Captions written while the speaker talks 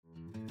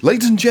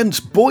Ladies and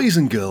gents, boys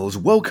and girls,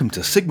 welcome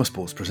to Sigma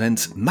Sports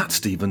Presents Matt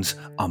Stevens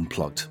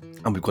Unplugged.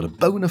 And we've got a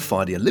bona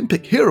fide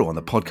Olympic hero on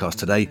the podcast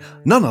today,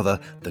 none other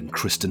than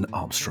Kristin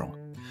Armstrong.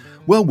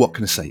 Well, what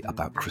can I say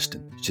about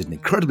Kristin? She's an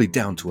incredibly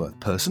down-to-earth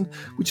person,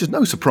 which is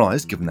no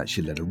surprise given that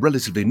she led a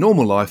relatively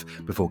normal life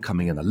before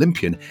becoming an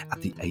Olympian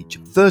at the age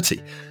of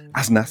 30.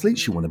 As an athlete,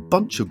 she won a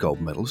bunch of gold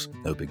medals,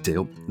 no big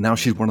deal. Now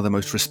she's one of the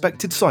most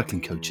respected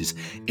cycling coaches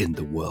in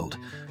the world,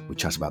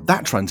 which has about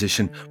that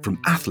transition from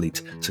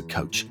athlete to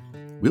coach.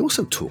 We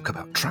also talk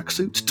about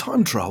tracksuits,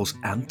 time trials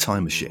and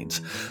time machines.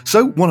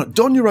 So why not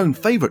don your own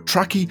favourite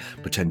trackie,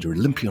 pretend you're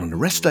Olympian on a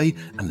rest day,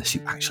 unless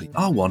you actually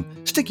are one,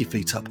 stick your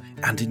feet up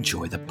and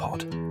enjoy the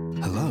pod.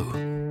 Hello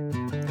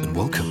and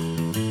welcome.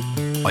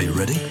 Are you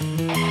ready?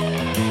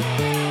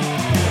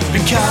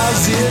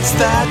 Because it's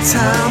that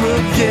time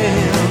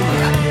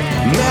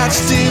again. Matt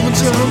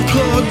Stevens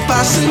Unplugged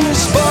by Sigma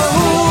Sports.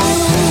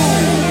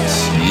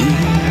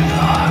 Yeah.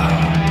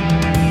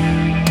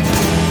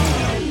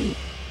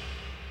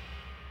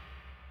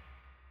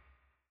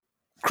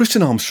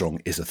 Kristin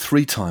Armstrong is a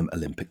three-time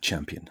Olympic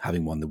champion,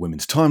 having won the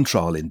women's time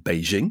trial in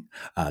Beijing,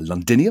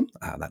 Londinium,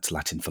 that's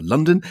Latin for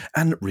London,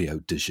 and Rio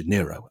de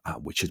Janeiro,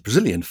 which is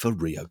Brazilian for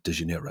Rio de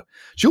Janeiro.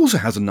 She also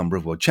has a number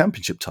of world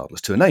championship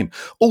titles to her name,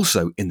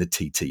 also in the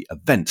TT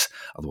events,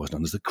 otherwise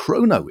known as the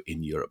Chrono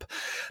in Europe.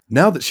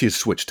 Now that she has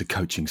switched to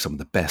coaching some of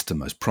the best and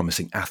most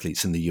promising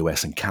athletes in the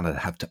US and Canada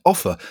have to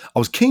offer, I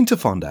was keen to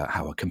find out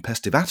how her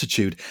competitive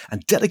attitude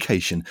and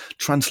dedication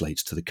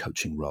translates to the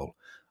coaching role.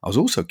 I was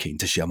also keen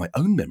to share my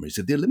own memories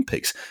of the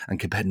Olympics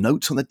and compare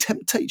notes on the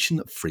temptation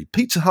of free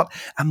Pizza Hut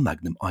and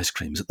Magnum ice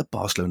creams at the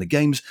Barcelona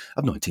Games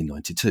of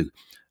 1992,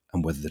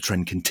 and whether the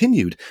trend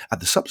continued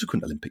at the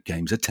subsequent Olympic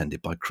Games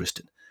attended by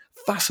Kristin.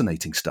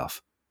 Fascinating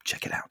stuff.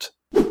 Check it out.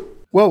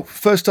 Well,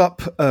 first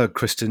up,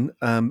 Kristin,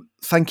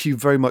 thank you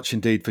very much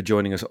indeed for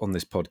joining us on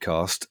this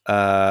podcast.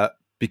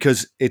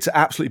 Because it's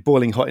absolutely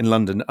boiling hot in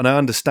London, and I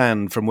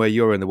understand from where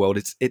you're in the world,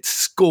 it's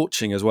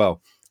scorching as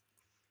well.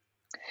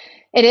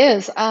 It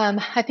is.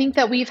 I think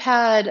that we've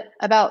had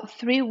about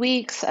 3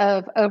 weeks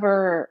of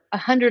over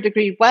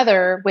 100-degree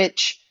weather,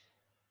 which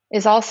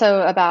is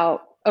also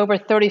about over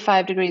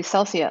 35 degrees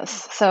Celsius.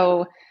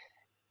 So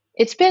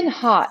it's been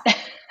hot.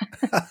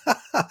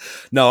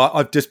 No,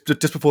 I've just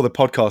before the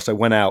podcast, I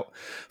went out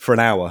for an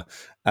hour,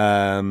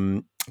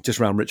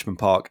 just around Richmond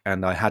Park,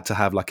 and I had to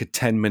have like a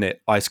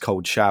 10-minute ice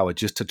cold shower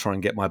just to try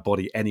and get my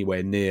body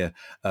anywhere near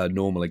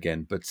normal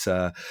again.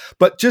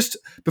 But just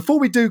before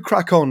we do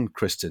crack on,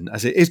 Kristin,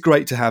 as it is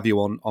great to have you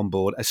on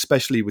board,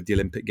 especially with the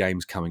Olympic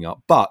Games coming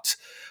up. But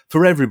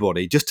for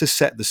everybody, just to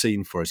set the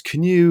scene for us,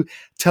 can you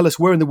tell us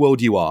where in the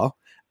world you are,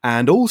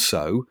 and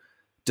also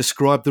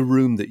describe the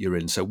room that you're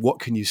in? So what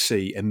can you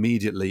see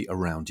immediately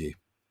around you?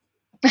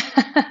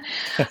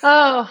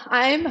 Oh,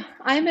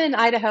 I'm in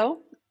Idaho,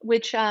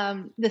 which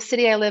the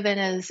city I live in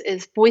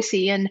is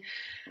Boise, and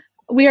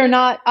we are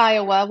not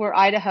Iowa, we're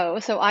Idaho.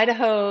 So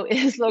Idaho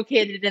is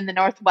located in the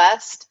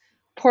northwest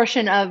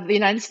portion of the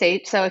United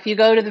States. So if you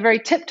go to the very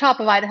tip top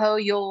of Idaho,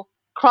 you'll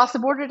cross the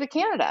border to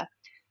Canada.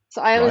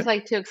 So I always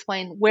like to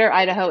explain where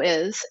Idaho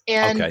is.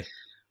 And okay.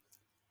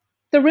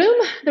 The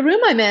room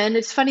I'm in,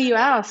 it's funny you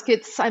ask,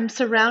 I'm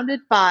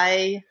surrounded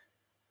by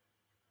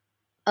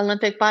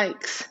Olympic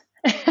bikes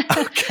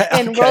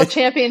and world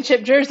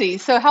championship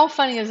jerseys. So how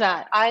funny is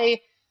that? I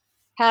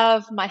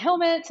have my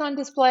helmets on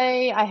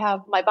display, I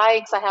have my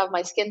bikes, I have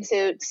my skin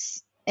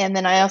suits, and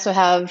then I also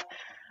have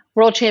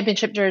world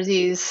championship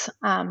jerseys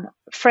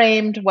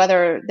framed,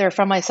 whether they're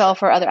from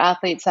myself or other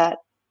athletes that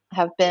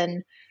have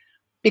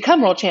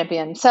become world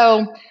champions.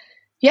 So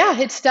yeah,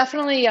 it's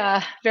definitely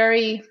a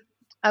very,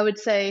 I would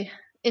say,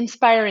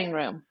 inspiring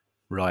room.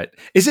 Right.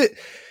 Is it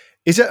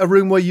a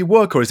room where you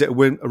work, or is it a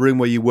room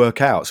where you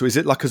work out? So is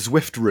it like a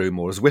Zwift room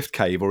or a Zwift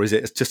cave, or is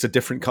it just a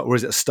different, or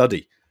is it a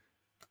study?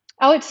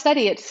 Oh, it's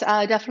study. It's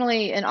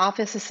definitely an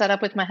office is set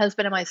up with my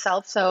husband and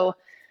myself. So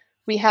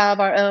we have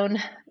our own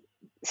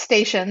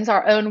stations,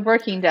 our own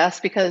working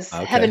desks, because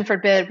heaven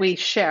forbid we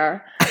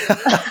share.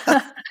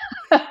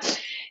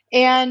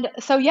 And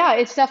so, yeah,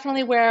 it's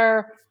definitely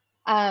where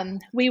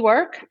we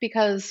work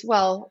because,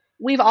 well,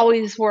 we've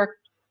always worked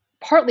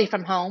partly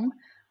from home,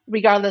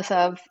 regardless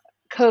of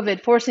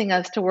COVID forcing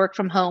us to work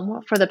from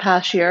home for the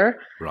past year.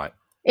 Right.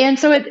 And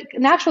so it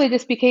naturally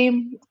just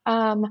became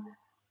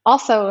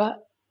also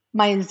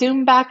my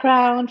Zoom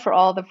background for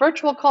all the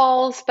virtual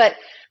calls. But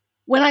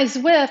when I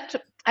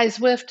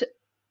Zwift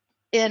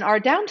in our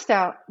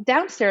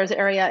downstairs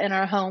area in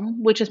our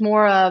home, which is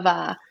more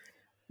of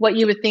what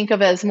you would think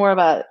of as more of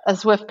a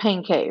Zwift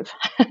pain cave.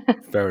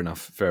 Fair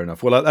enough.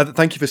 Well,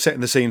 thank you for setting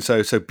the scene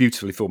so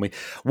beautifully for me.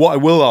 What I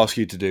will ask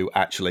you to do,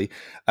 actually,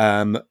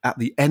 at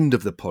the end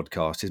of the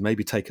podcast is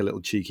maybe take a little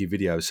cheeky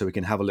video so we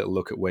can have a little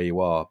look at where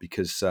you are,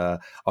 because I'd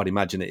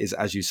imagine it is,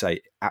 as you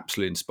say,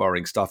 absolutely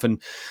inspiring stuff. And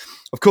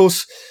of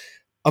course,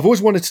 I've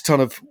always wanted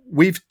to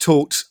we've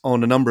talked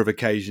on a number of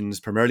occasions,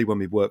 primarily when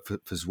we've worked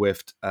for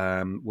Zwift.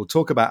 We'll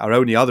talk about our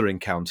only other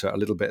encounter a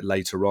little bit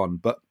later on,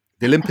 but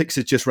the Olympics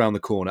is just around the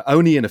corner,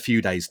 only in a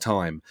few days'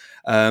 time.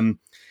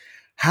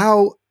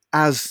 How,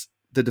 as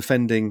the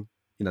defending,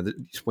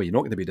 well, you're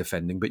not going to be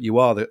defending, but you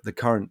are the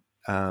current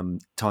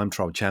time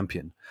trial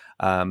champion.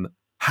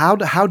 How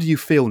do you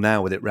feel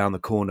now with it round the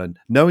corner,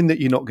 knowing that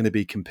you're not going to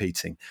be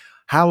competing?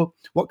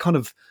 What kind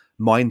of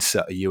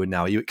mindset are you in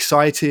now? Are you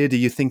excited? Are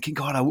you thinking,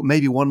 God,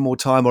 maybe one more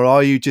time, or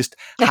are you just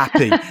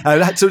happy?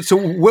 So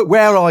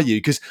where are you?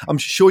 Because I'm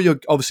sure you're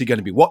obviously going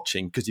to be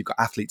watching because you've got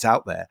athletes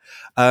out there.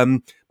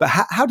 But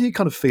how do you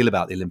kind of feel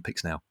about the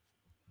Olympics now?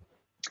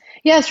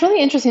 Yeah, it's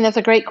really interesting. That's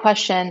a great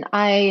question.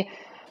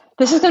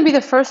 This is going to be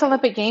the first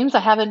Olympic Games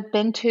I haven't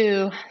been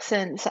to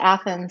since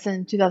Athens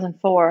in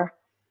 2004.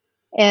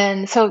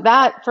 And so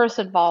that, first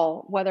of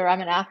all, whether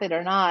I'm an athlete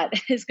or not,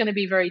 is going to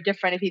be very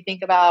different. If you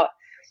think about,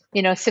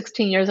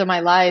 16 years of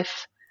my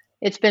life,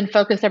 it's been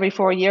focused every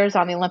 4 years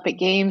on the Olympic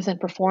Games and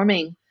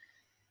performing.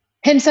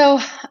 And so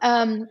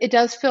it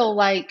does feel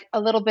like a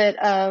little bit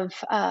of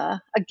a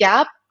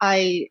gap.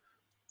 I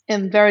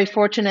am very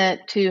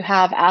fortunate to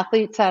have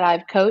athletes that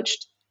I've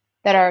coached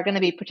that are going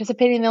to be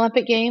participating in the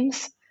Olympic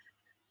Games.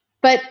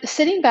 But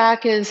sitting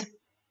back is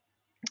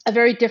a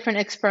very different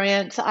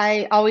experience.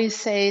 I always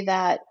say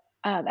that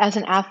as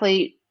an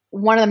athlete,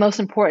 one of the most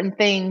important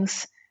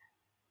things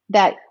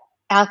that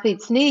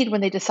athletes need when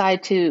they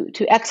decide to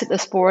exit the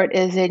sport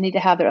is they need to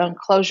have their own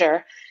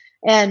closure.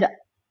 And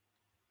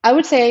I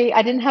would say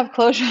I didn't have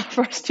closure the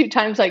first 2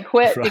 times I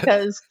quit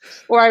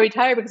or I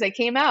retired because I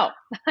came out.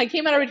 I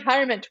came out of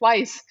retirement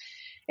twice.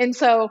 And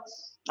so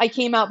I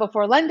came out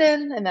before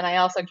London, and then I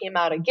also came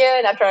out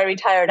again after I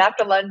retired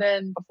after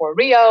London, before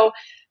Rio.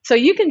 So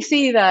you can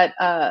see that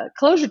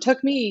closure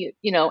took me,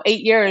 8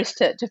 years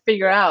to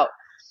figure out.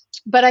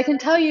 But I can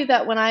tell you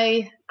that when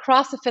I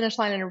crossed the finish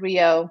line in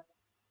Rio,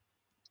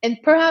 and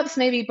perhaps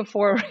maybe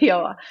before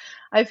Rio,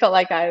 I felt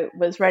like I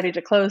was ready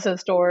to close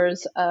those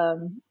doors,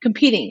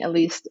 competing at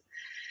least.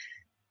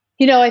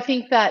 I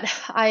think that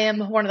I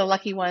am one of the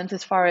lucky ones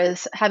as far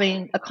as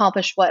having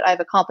accomplished what I've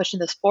accomplished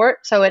in the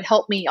sport. So it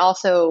helped me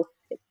also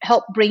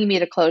help bring me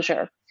to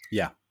closure.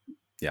 Yeah.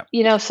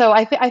 So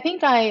I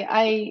think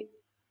I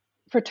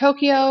for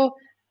Tokyo,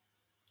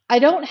 I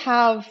don't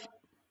have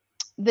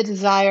the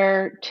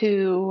desire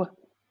to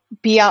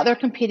be out there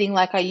competing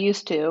like I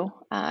used to.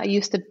 I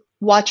used to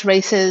watch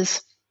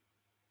races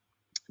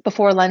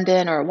before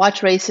London or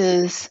watch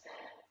races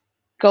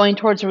going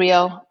towards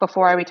Rio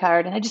before I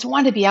retired. And I just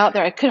wanted to be out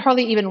there. I could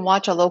hardly even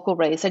watch a local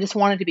race. I just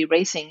wanted to be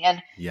racing.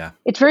 And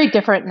It's very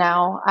different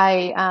now.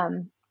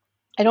 I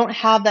don't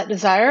have that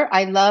desire.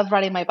 I love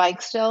riding my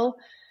bike still.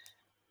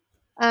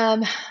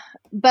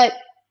 But,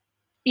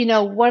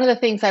 one of the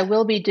things I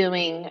will be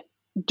doing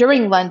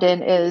during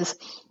London is,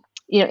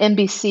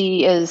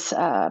 NBC is,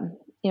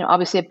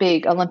 obviously a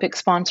big Olympic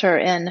sponsor,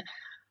 and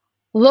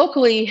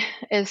locally,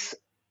 as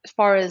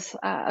far as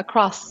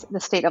across the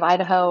state of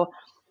Idaho,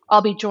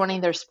 I'll be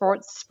joining their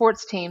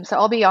sports team. So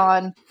I'll be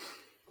on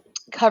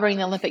covering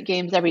the Olympic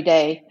Games every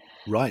day,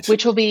 right?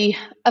 Which will be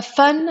a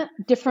fun,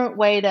 different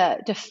way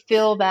to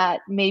fill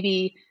that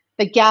maybe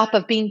the gap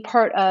of being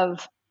part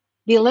of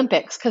the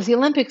Olympics, because the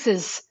Olympics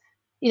is,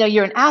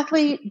 you're an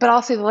athlete, but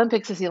also the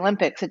Olympics is the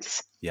Olympics.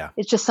 It's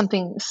just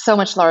something so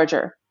much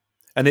larger.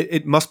 And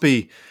it must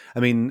be,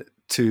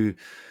 to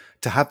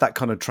have that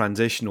kind of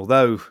transition,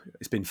 although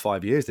it's been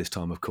 5 years this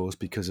time, of course,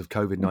 because of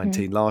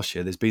COVID-19 last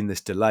year, there's been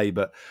this delay,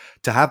 but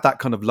to have that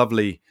kind of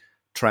lovely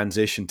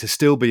transition, to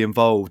still be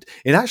involved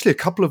in actually a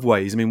couple of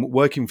ways.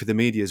 Working for the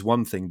media is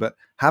one thing, but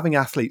having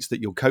athletes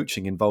that you're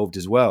coaching involved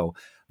as well,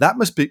 that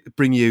must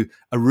bring you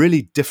a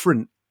really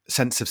different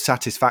sense of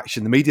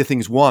satisfaction. The media thing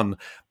is one,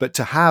 but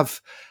to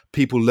have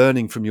people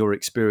learning from your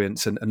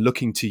experience and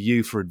looking to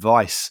you for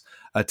advice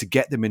to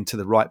get them into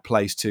the right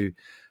place to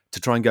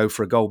try and go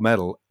for a gold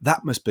medal,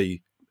 that must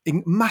be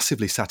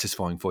massively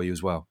satisfying for you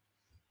as well.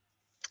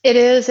 It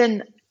is.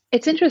 And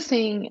it's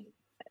interesting.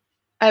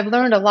 I've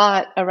learned a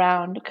lot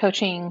around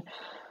coaching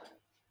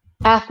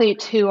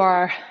athletes who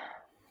are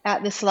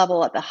at this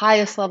level, at the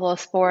highest level of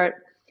sport.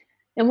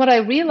 And what I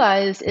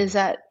realized is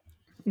that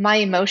my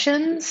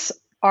emotions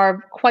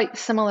are quite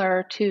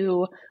similar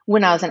to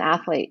when I was an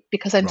athlete,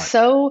 because I'm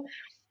so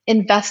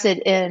invested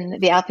in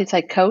the athletes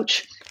I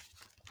coach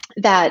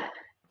that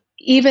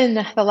even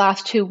the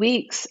last 2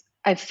 weeks,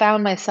 I've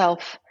found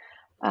myself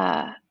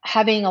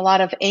having a lot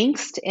of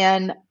angst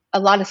and a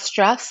lot of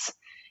stress.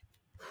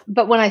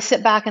 But when I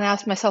sit back and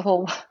ask myself,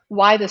 well,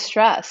 why the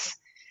stress?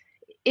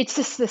 It's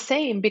just the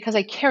same, because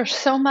I care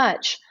so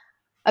much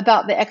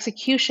about the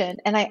execution.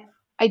 And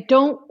I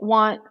don't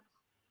want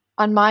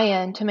on my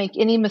end to make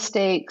any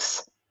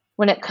mistakes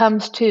when it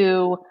comes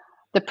to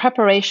the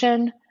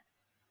preparation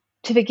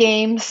to the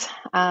games,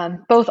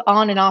 both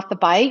on and off the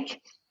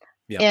bike.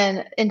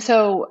 And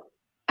so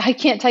I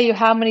can't tell you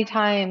how many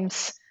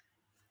times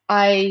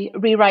I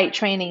rewrite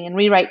training.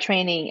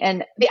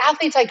 And the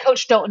athletes I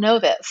coach don't know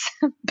this,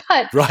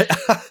 but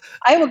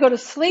I will go to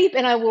sleep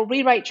and I will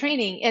rewrite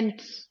training.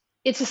 And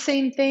it's the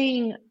same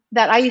thing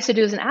that I used to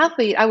do as an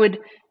athlete. I would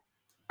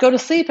go to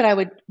sleep and I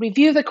would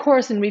review the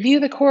course,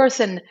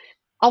 and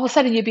all of a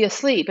sudden you'd be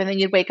asleep, and then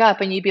you'd wake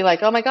up and you'd be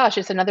like, oh my gosh,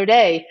 it's another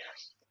day.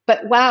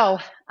 But wow,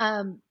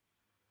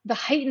 the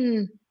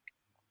heightened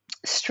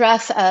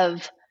stress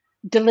of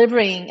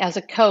delivering as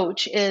a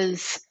coach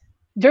is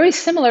very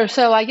similar.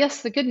 So I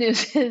guess the good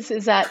news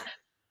is that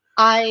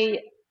I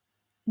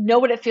know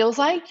what it feels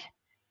like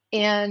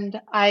and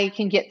I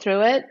can get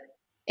through it.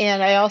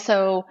 And I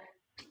also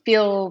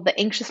feel the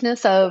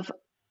anxiousness of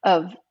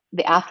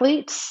the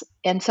athletes,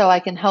 and so I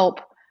can help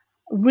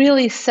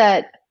really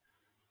set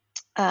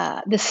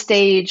the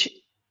stage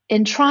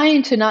in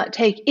trying to not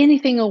take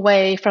anything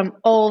away from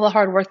all the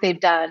hard work they've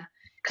done.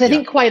 Because I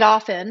think quite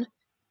often,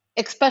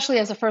 especially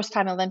as a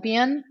first-time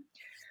Olympian,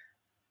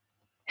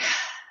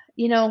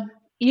 you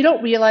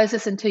don't realize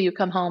this until you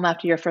come home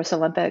after your first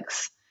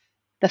Olympics.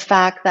 The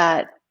fact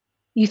that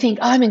you think,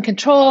 oh, I'm in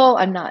control,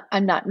 I'm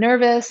not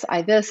nervous,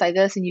 I this,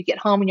 and you get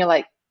home and you're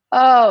like,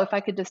 oh, if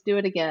I could just do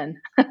it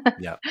again.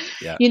 Yeah.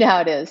 You know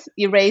how it is.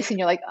 You race and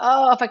you're like,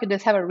 oh, if I could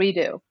just have a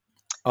redo.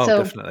 Oh,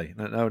 so, definitely.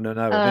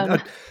 No.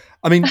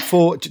 I mean,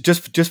 for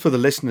just for the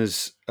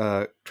listeners,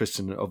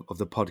 Kristen, of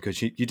the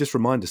podcast, you just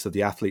remind us of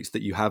the athletes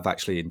that you have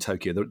actually in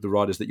Tokyo, the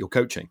riders that you're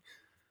coaching.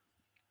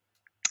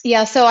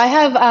 Yeah, so I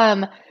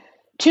have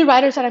 2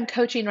 riders that I'm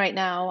coaching right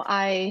now.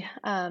 I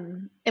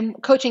am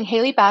coaching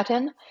Haley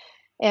Batten,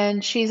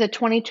 and she's a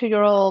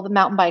 22-year-old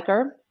mountain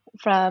biker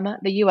from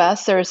the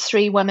U.S. There's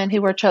 3 women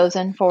who were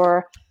chosen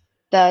for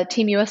the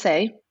Team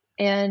USA.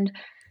 And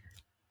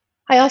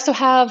I also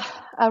have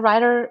a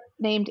rider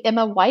named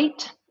Emma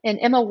White. And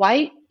Emma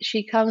White,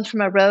 she comes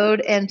from a road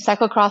and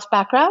cyclocross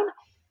background.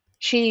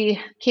 She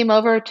came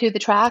over to the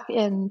track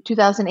in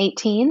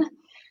 2018.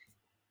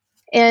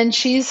 And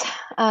she's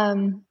a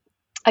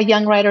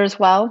young rider as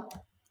well,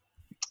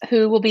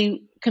 who will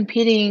be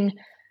competing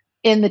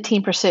in the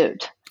team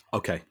pursuit.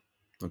 Okay.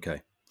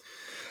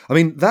 I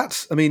mean,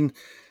 that's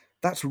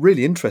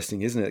really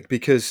interesting, isn't it?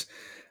 Because,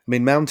 I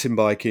mean, mountain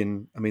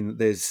biking, I mean,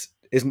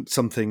 isn't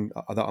something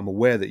that I'm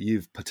aware that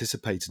you've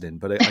participated in,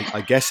 but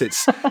I guess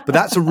but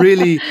that's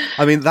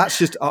that's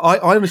just,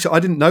 I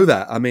didn't know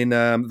that. I mean,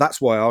 that's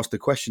why I asked the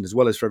question, as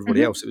well as for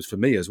everybody else. It was for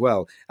me as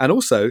well. And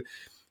also,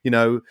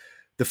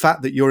 the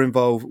fact that you're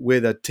involved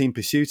with a team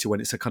pursuit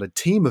when it's a kind of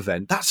team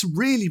event, that's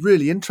really,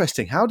 really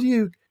interesting. How do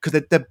you,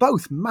 because they're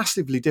both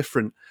massively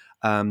different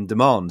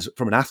demands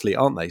from an athlete,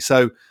 aren't they?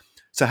 So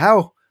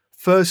how,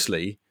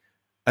 firstly,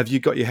 have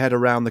you got your head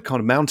around the kind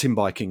of mountain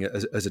biking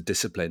as a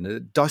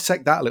discipline?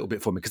 Dissect that a little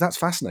bit for me, because that's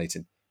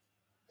fascinating.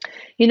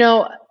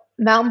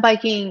 Mountain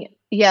biking,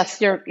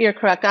 yes, you're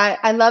correct.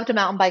 I love to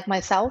mountain bike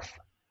myself.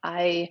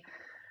 I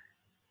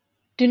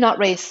do not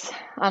race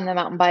on the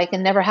mountain bike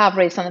and never have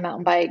raced on the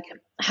mountain bike.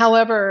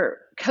 However,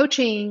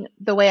 coaching,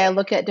 the way I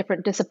look at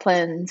different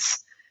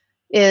disciplines,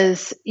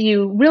 is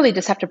you really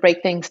just have to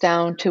break things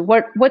down to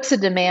what's the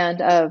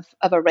demand of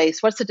a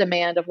race? What's the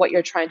demand of what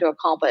you're trying to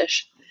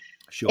accomplish?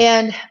 Sure.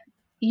 And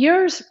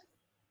years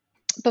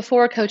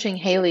before coaching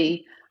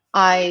Haley,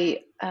 I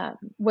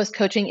was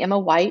coaching Emma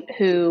White,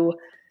 who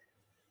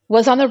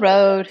was on the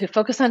road, who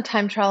focused on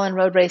time trial and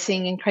road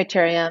racing and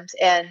criteriums.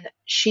 And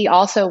she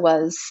also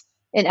was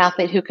an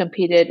athlete who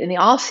competed in the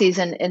off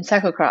season in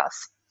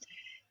cyclocross.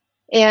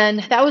 And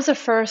that was the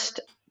first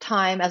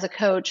time as a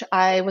coach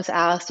I was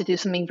asked to do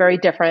something very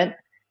different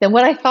than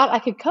what I thought I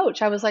could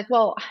coach. I was like,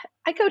 well,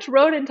 I coach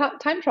road and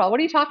time trial. What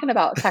are you talking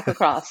about,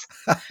 cyclocross?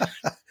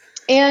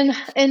 and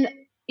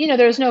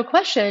there's no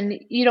question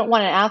you don't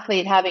want an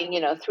athlete having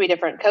 3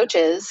 different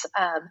coaches.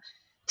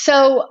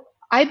 So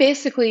I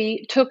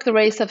basically took the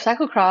race of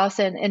cyclocross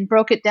and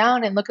broke it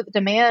down and looked at the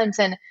demands,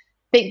 and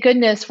thank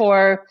goodness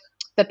for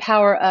the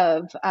power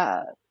of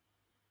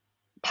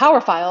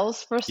Power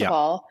Files, first of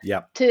all,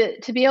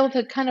 to be able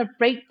to kind of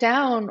break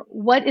down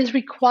what is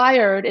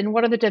required and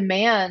what are the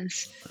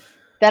demands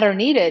that are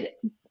needed.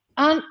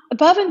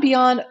 Above and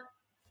beyond,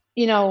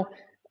 you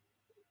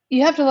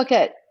have to look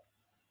at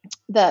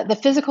the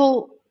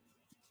physical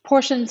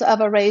portions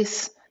of a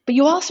race, but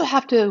you also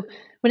have to,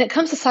 when it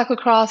comes to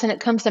cyclocross and it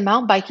comes to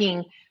mountain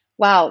biking,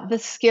 wow, the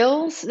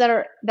skills that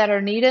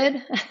are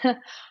needed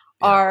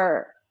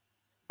are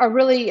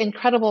really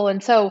incredible.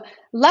 And so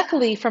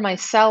luckily for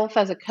myself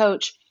as a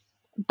coach,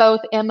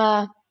 both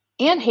Emma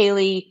and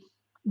Haley,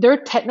 their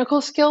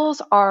technical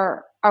skills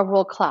are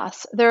world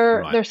class.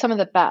 They're some of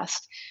the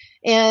best.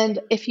 And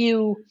if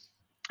you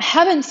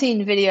haven't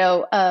seen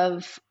video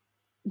of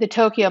the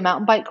Tokyo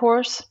mountain bike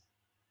course,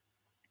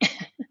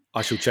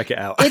 I shall check it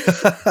out.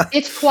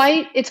 it's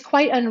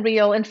quite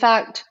unreal. In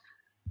fact,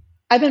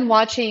 I've been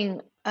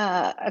watching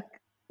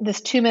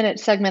this 2-minute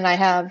segment I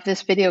have,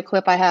 this video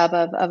clip I have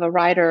of a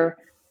rider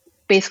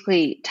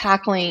basically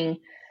tackling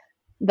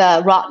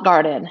the rock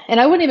garden. And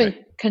I wouldn't even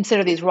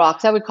consider these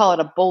rocks. I would call it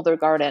a boulder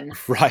garden.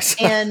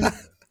 Right. And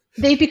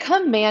they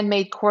become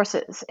man-made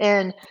courses.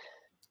 And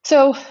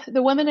so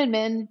the women and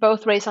men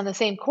both race on the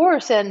same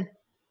course. And,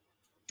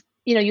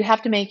 you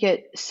have to make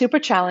it super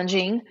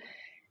challenging.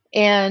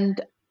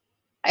 And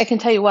I can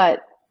tell you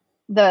what,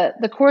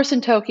 the course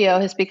in Tokyo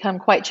has become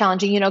quite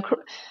challenging.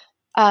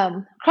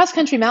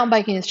 Cross-country mountain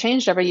biking has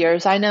changed over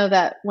years. I know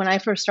that when I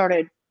first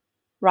started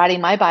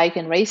riding my bike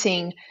and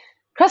racing,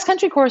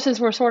 cross-country courses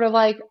were sort of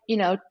like,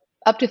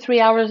 up to 3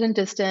 hours in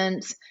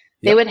distance.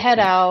 They would head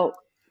out.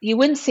 You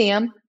wouldn't see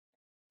them.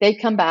 they'd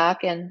come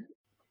back, and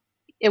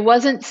it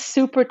wasn't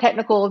super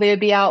technical. They would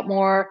be out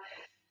more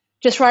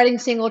just riding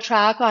single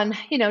track on,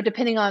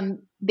 depending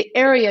on the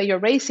area you're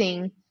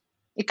racing,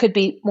 it could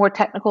be more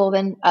technical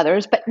than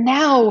others. But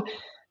now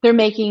they're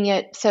making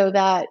it so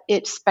that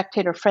it's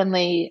spectator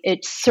friendly.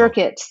 It's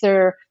circuits.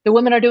 The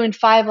women are doing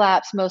 5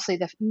 laps mostly.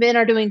 The men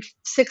are doing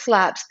 6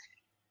 laps.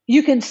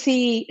 You can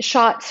see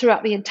shots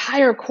throughout the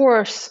entire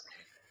course,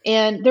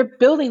 and they're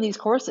building these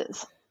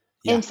courses.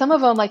 Yeah. And some of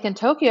them, like in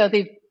Tokyo,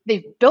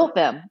 they've built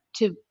them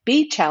to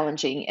be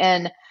challenging.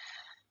 And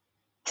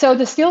so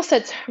the skill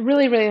set's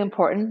really, really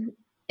important.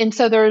 And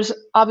so there's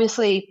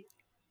obviously,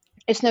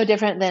 it's no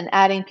different than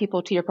adding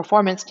people to your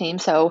performance team.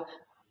 So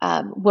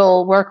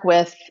we'll work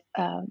with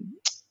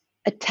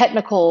a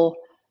technical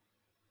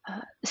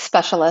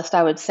specialist,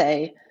 I would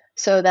say,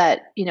 so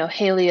that,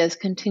 Haley is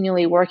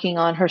continually working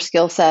on her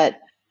skill set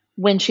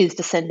when she's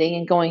descending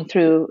and going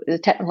through the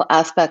technical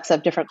aspects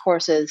of different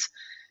courses.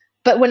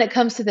 But when it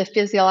comes to the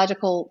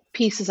physiological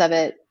pieces of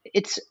it,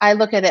 I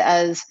look at it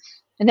as,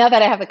 and now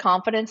that I have the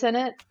confidence in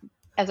it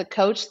as a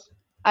coach,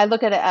 I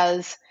look at it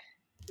as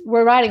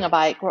we're riding a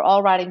bike. We're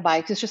all riding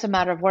bikes. It's just a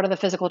matter of what are the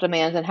physical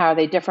demands and how are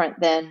they different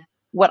than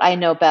what I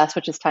know best,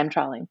 which is time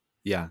trialing.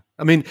 Yeah.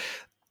 I mean,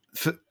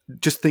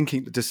 just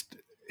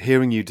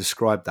hearing you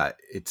describe that,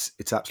 it's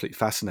absolutely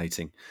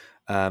fascinating.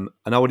 And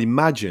I would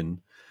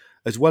imagine,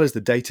 as well as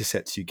the data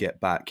sets you get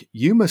back,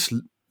 you must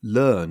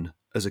learn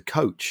as a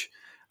coach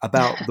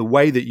about the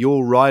way that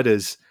your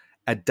riders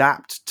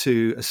adapt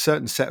to a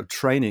certain set of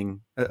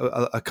training,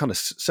 a kind of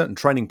certain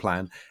training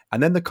plan,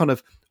 and then the kind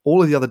of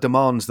all of the other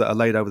demands that are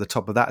laid over the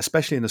top of that,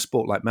 especially in a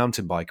sport like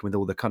mountain bike, with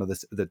all the kind of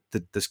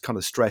this kind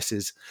of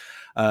stresses.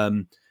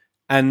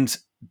 And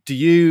do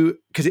you?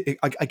 Because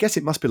I guess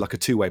it must be like a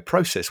two-way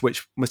process,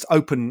 which must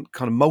open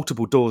kind of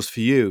multiple doors for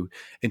you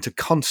into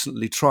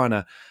constantly trying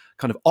to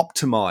kind of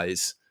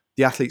optimize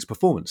the athlete's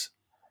performance.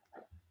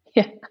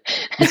 Yeah,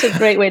 that's a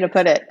great way to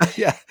put it.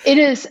 Yeah, it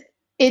is.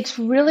 It's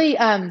really.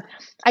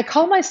 I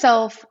call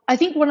myself. I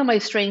think one of my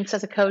strengths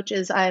as a coach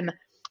is I'm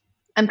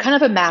kind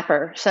of a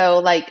mapper. So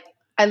like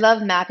I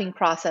love mapping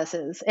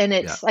processes, and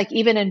it's like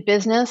even in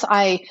business,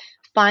 I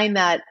find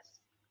that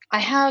I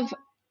have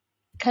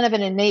kind of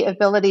an innate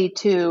ability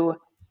to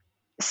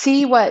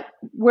see where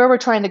we're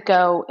trying to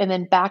go, and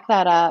then back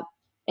that up,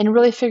 and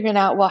really figuring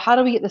out, well, how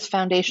do we get this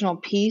foundational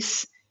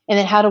piece? And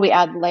then how do we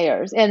add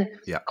layers? And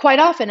quite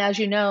often, as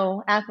you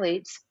know,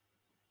 athletes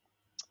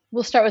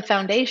will start with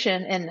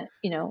foundation and,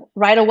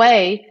 right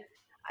away.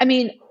 I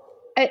mean,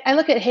 I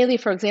look at Haley,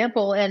 for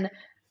example, and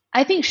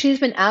I think she's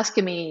been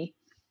asking me,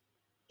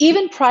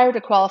 even prior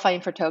to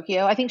qualifying for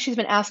Tokyo, I think she's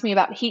been asking me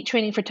about heat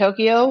training for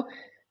Tokyo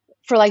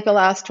for like the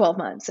last 12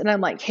 months. And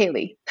I'm like,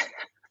 Haley,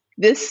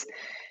 this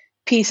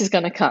piece is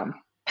going to come.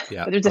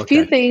 Yeah, but there's a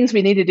few things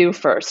we need to do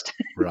first.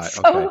 Right.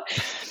 So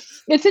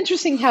it's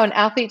interesting how an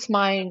athlete's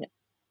mind,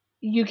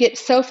 you get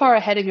so far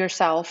ahead of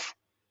yourself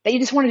that you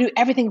just want to do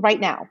everything right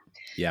now.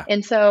 Yeah.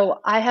 And so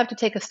I have to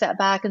take a step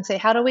back and say,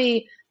 how do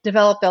we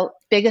develop the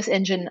biggest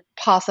engine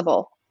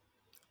possible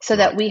so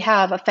that we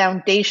have a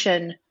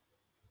foundation?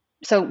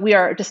 So we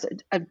are just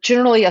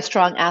generally a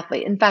strong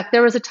athlete. In fact,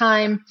 there was a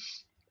time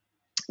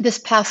this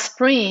past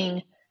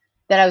spring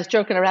that I was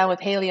joking around with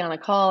Haley on a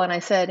call, and I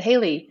said,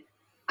 Haley,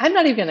 I'm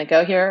not even going to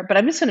go here, but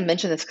I'm just going to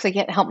mention this because I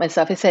can't help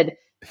myself. I said,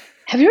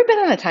 have you ever been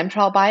on a time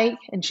trial bike?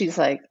 And she's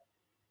like,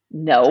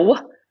 no.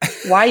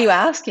 Why are you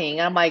asking?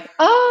 And I'm like,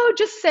 oh,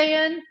 just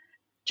saying,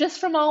 just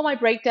from all my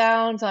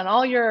breakdowns on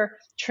all your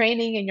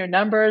training and your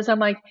numbers. I'm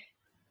like,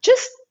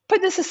 just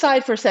put this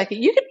aside for a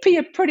second. You could be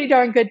a pretty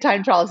darn good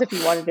time trialist if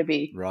you wanted to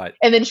be. Right.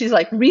 And then she's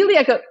like, really?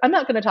 I go, I'm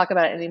not going to talk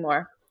about it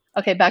anymore.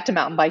 Okay, back to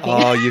mountain biking.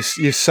 Oh, you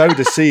sowed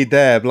a seed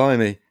there,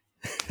 blimey.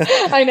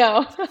 I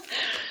know.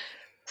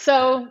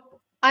 So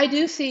I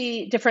do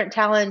see different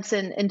talents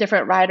in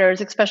different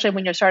riders, especially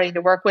when you're starting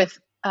to work with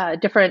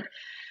different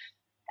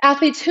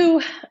athletes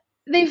who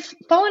they've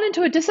fallen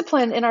into a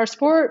discipline in our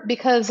sport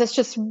because it's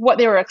just what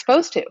they were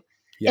exposed to.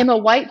 Yeah. Emma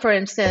White, for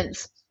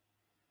instance,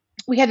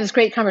 we had this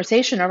great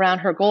conversation around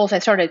her goals. I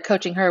started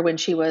coaching her when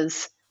she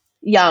was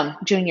young,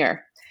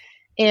 junior.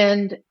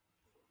 And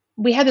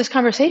we had this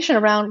conversation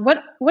around what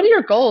are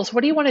your goals? What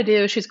do you want to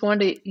do? She's going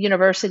to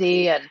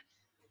university. And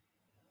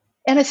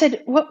I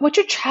said, what's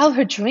your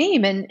childhood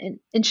dream?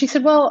 And she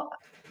said, well,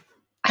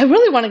 I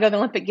really want to go to the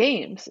Olympic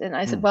Games. And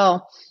I said,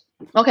 well,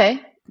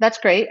 okay. That's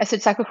great. I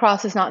said,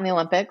 cyclocross is not in the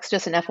Olympics,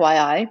 just an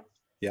FYI.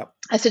 Yep.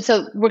 I said,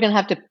 so we're going to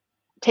have to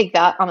take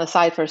that on the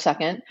side for a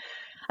second.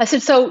 I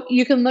said, so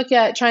you can look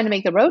at trying to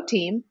make the road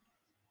team.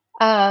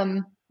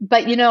 But,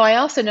 I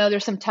also know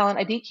there's some talent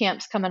ID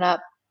camps coming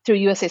up through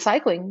USA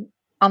Cycling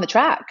on the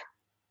track.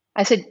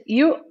 I said,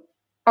 you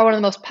are one of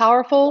the most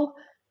powerful,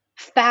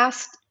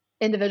 fast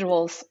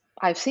individuals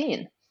I've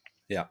seen.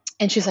 Yeah.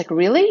 And she's like,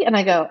 really? And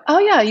I go, oh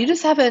yeah, you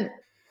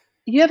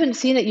haven't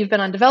seen it. You've been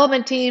on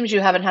development teams. You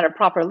haven't had a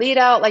proper lead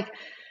out. Like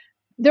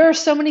there are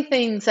so many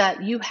things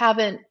that you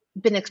haven't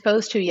been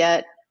exposed to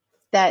yet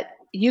that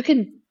you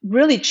can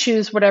really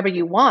choose whatever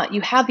you want.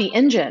 You have the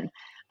engine,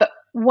 but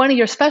one of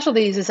your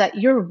specialties is that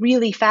you're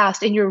really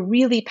fast and you're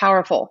really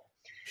powerful.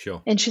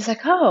 Sure. And she's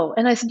like, oh.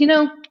 And I said,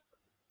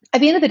 at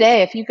the end of the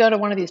day, if you go to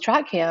one of these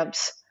track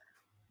camps,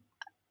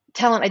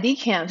 talent ID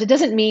camps, it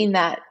doesn't mean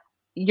that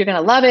you're going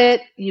to love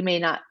it. You may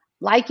not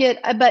like it.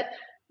 But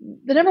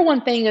the number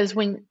one thing is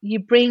when you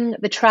bring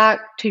the track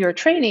to your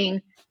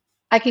training,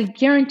 I can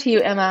guarantee you,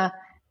 Emma,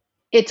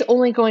 it's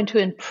only going to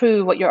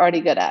improve what you're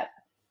already good at.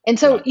 And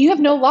so you have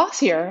no loss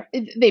here.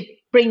 They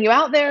bring you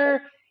out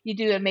there, you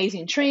do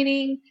amazing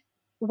training.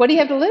 What do you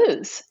have to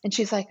lose? And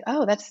she's like,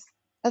 oh, that's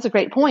a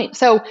great point.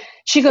 So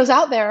she goes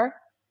out there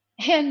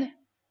and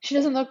she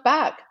doesn't look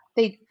back.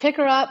 They pick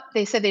her up.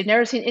 They said they've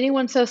never seen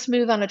anyone so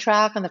smooth on a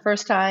track on the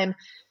first time.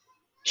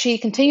 She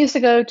continues to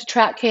go to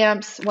track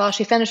camps while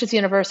she finishes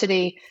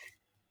university.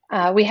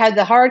 We had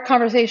the hard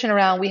conversation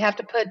around, we have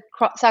to put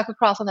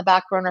cyclocross on the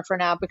back burner for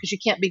now because you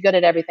can't be good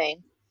at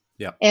everything.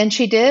 Yeah. And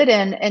she did.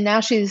 And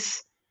now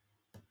she's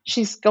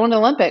going to the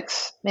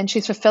Olympics and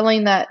she's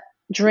fulfilling that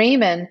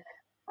dream. And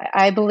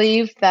I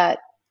believe that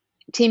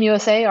Team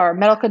USA are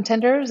medal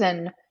contenders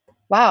and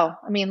wow,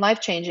 I mean,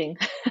 life-changing.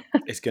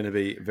 It's going to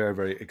be very,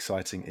 very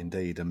exciting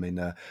indeed. I mean,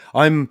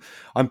 I'm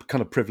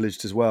kind of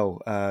privileged as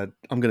well. I'm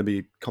going to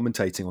be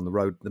commentating on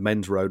the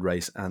men's road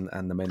race and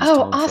the men's time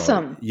trial.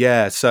 Awesome.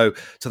 Yeah, so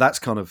that's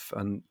kind of,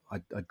 and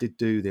I did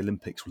do the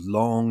Olympics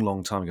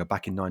long time ago,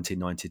 back in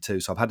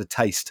 1992. So I've had a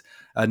taste,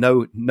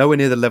 nowhere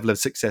near the level of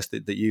success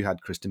that you had,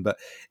 Kristin, but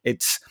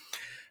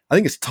I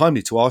think it's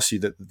timely to ask you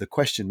the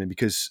question,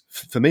 because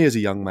for me as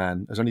a young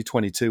man, I was only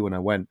 22 when I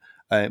went.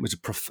 It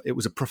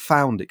was a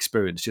profound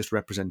experience just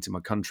representing my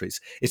countries.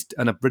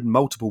 And I've ridden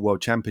multiple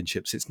world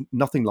championships. It's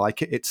nothing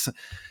like it.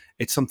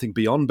 It's something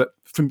beyond. But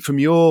from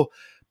your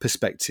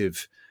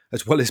perspective,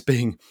 as well as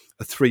being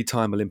a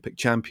 3-time Olympic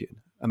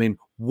champion, I mean,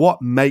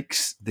 what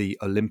makes the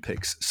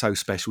Olympics so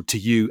special to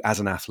you as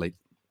an athlete?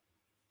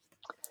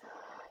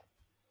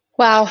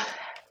 Wow,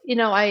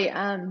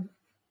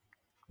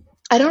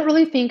 I don't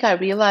really think I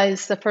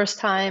realized the first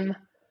time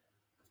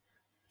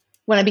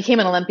when I became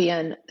an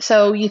Olympian.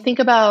 So you think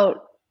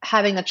about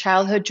having a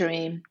childhood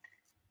dream.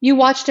 You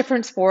watch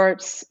different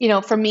sports.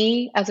 For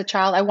me as a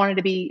child, I wanted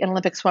to be an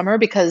Olympic swimmer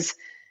because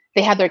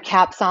they had their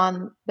caps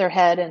on their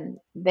head and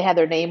they had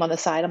their name on the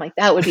side. I'm like,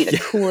 that would be the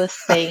coolest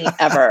thing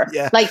ever.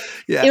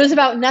 It was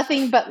about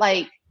nothing but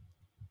like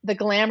the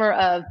glamour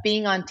of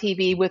being on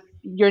TV with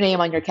your name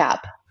on your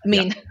cap. I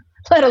mean,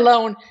 let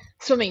alone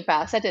swimming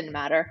fast. That didn't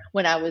matter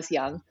when I was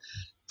young.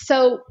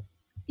 So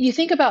you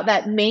think about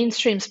that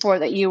mainstream sport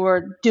that you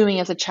were doing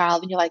as a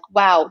child and you're like,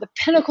 wow, the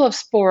pinnacle of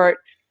sport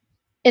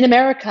in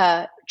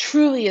America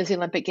truly is the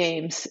Olympic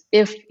Games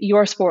if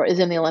your sport is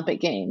in the Olympic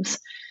Games.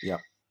 Yeah.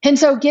 And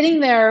so getting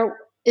there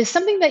is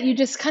something that you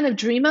just kind of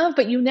dream of,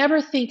 but you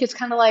never think it's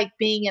kind of like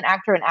being an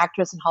actor and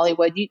actress in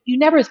Hollywood. You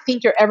never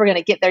think you're ever going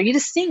to get there. You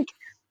just think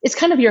it's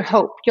kind of your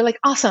hope. You're like,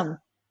 awesome.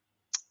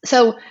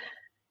 So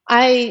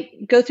I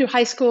go through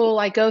high school,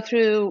 I go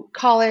through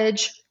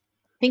college.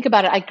 Think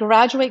about it. I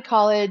graduate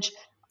college.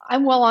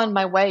 I'm well on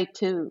my way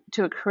to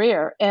a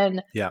career.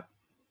 And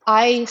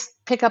I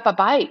pick up a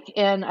bike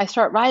and I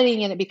start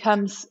riding and it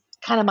becomes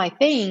kind of my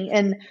thing.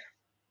 And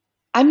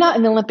I'm not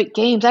in the Olympic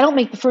Games. I don't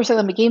make the first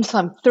Olympic Games till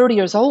I'm 30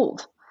 years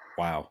old.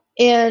 Wow.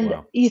 And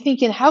you're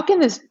thinking, how can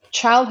this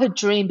childhood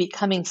dream be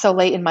coming so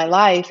late in my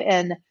life?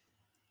 And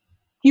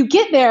you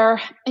get there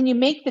and you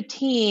make the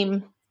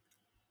team.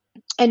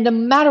 And no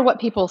matter what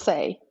people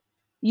say,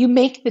 you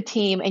make the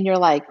team and you're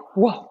like,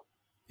 whoa.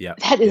 Yeah,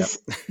 that is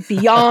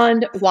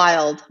beyond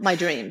wild, my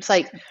dreams.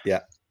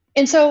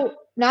 And so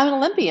now I'm an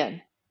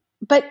Olympian.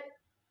 But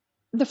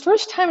the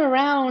first time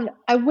around,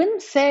 I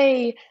wouldn't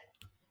say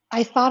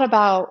I thought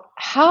about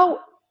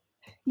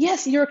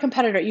yes, you're a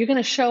competitor. You're going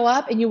to show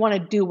up and you want to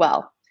do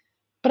well.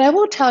 But I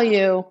will tell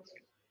you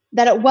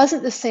that it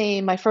wasn't the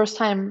same my first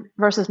time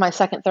versus my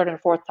second, third,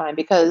 and fourth time.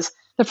 Because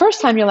the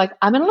first time you're like,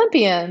 I'm an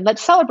Olympian.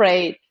 Let's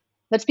celebrate.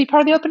 Let's be part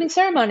of the opening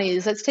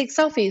ceremonies. Let's take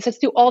selfies. Let's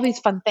do all these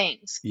fun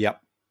things.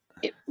 Yep.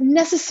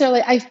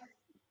 I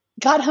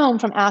got home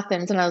from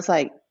Athens and I was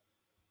like,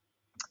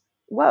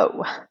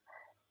 whoa,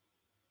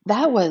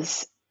 that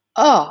was,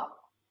 oh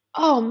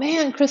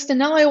man, Kristin,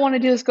 now all I want to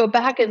do is go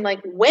back and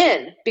like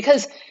win,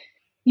 because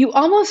you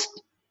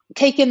almost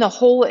take in the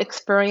whole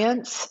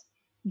experience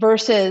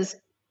versus,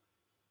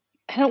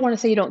 I don't want to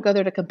say you don't go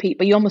there to compete,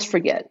 but you almost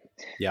forget.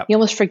 Yeah. You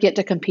almost forget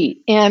to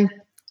compete. And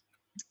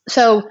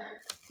so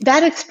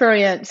that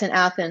experience in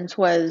Athens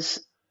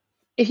was,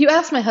 if you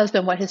ask my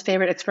husband what his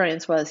favorite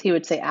experience was, he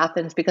would say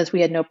Athens, because we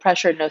had no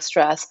pressure, no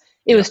stress.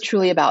 It was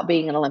truly about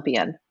being an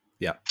Olympian.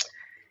 Yeah.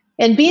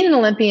 And being an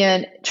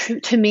Olympian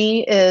to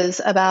me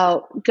is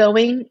about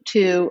going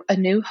to a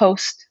new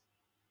host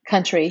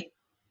country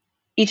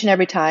each and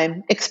every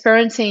time,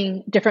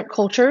 experiencing different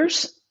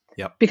cultures.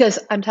 Yep. Because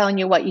I'm telling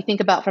you what, you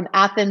think about from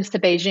Athens to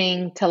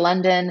Beijing to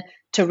London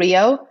to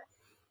Rio.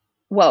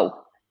 Whoa,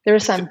 there are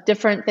some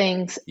different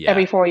things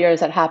every 4 years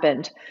that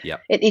happened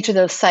at each of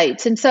those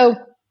sites. And so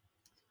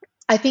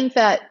I think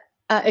that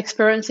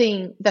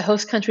experiencing the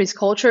host country's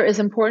culture is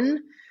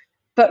important,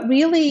 but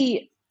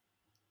really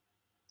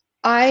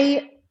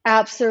I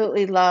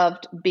absolutely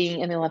loved being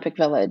in the Olympic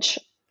Village.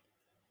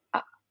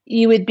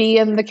 You would be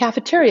in the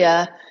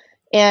cafeteria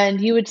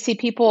and you would see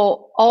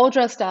people all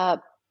dressed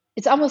up.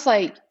 It's almost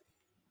like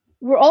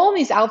we're all in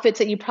these outfits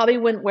that you probably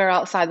wouldn't wear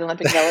outside the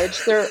Olympic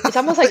Village. It's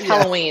almost like Yeah.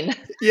 Halloween.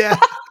 Yeah.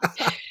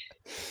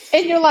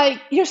 And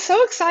you're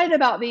so excited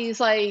about these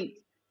like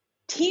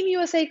Team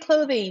USA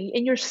clothing,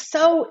 and you're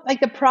so like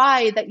the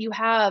pride that you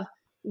have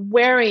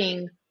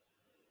wearing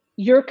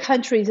your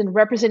countries and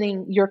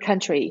representing your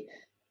country.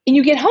 And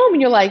you get home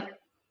and you're like,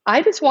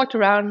 I just walked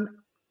around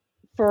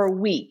for a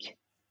week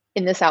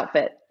in this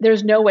outfit.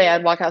 There's no way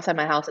I'd walk outside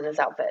my house in this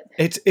outfit.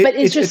 It's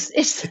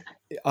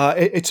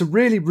a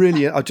really,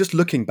 really. Just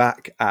looking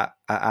back at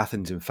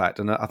Athens, in fact,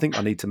 and I think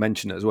I need to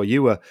mention it as well.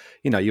 You were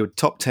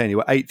top 10. You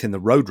were 8th in the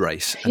road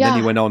race, and then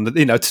you went on,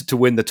 to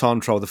win the time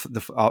trial,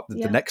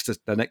 the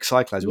next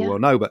cycle, as we well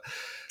know. But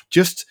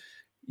just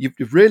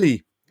you've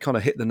really kind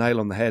of hit the nail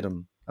on the head.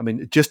 I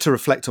mean, just to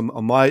reflect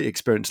on my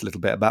experience a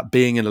little bit about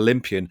being an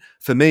Olympian,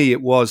 for me,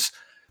 it was,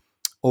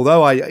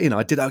 although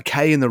I did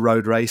okay in the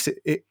road race,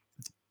 it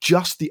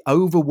just the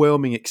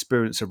overwhelming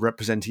experience of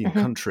representing your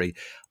country.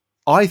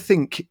 I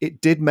think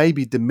it did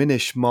maybe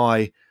diminish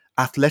my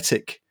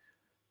athletic,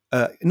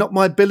 not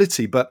my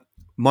ability, but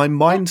my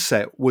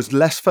mindset was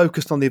less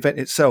focused on the event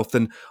itself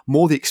than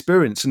more the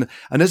experience. And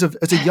as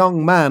a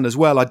young man as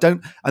well,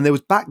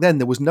 back then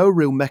there was no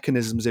real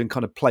mechanisms in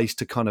kind of place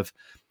to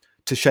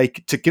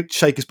shake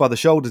us by the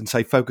shoulders and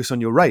say, focus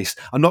on your race.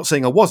 I'm not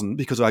saying I wasn't,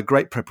 because I had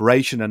great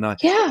preparation and I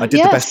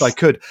did the best I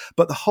could.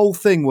 But the whole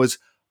thing was,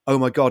 oh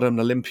my God, I'm an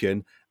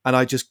Olympian. And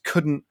I just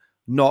couldn't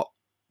not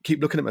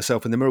keep looking at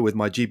myself in the mirror with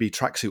my GB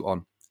tracksuit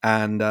on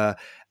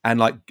and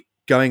like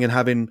going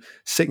and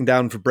sitting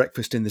down for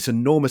breakfast in this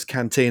enormous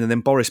canteen, and then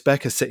Boris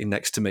Becker sitting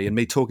next to me and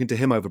me talking to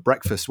him over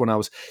breakfast when I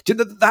was,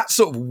 that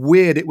sort of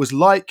weird. It was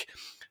like,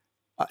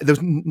 there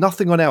was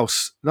nothing on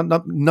else.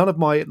 None of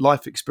my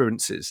life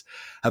experiences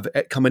have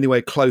come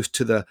anywhere close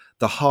to the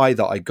high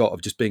that I got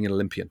of just being an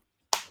Olympian.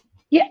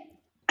 Yeah,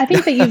 I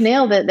think that you've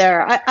nailed it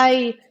there.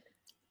 I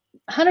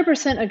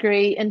 100%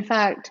 agree. In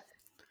fact,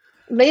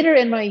 later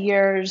in my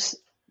years,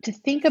 to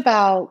think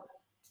about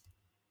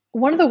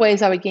one of the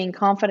ways I would gain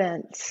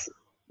confidence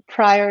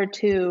prior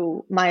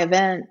to my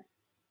event,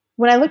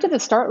 when I looked at the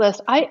start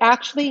list, I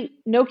actually,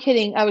 no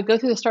kidding, I would go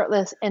through the start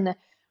list and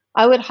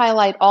I would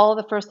highlight all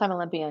the first-time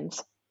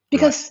Olympians,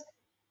 because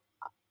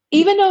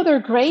even though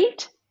they're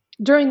great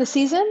during the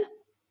season,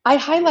 I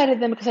highlighted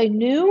them because I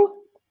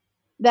knew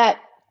that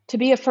to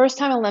be a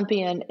first-time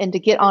Olympian and to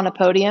get on a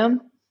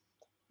podium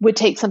would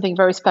take something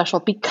very special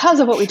because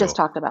of what we just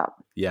talked about.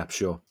 Yeah,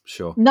 sure.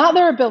 Not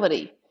their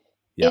ability.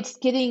 Yep. It's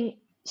getting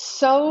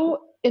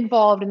so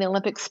involved in the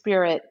Olympic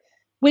spirit,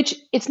 which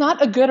it's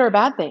not a good or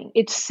bad thing.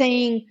 It's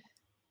saying,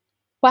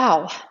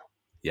 wow,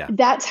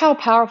 that's how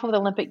powerful the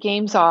Olympic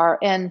Games are.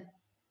 And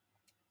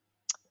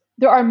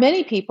there are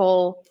many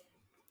people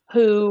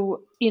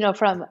who, think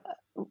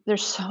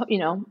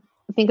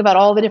about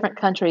all the different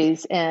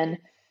countries, and,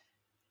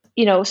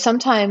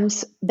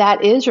 sometimes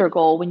that is your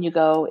goal when you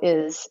go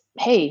is,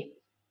 hey,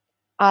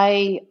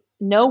 I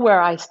know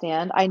where I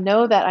stand. I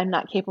know that I'm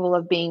not capable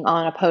of being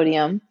on a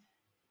podium.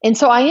 And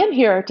so I am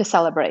here to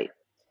celebrate.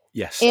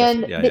 Yes.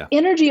 And the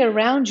energy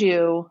around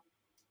you,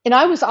 and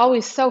I was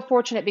always so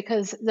fortunate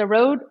because the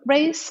road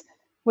race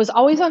was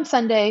always on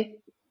Sunday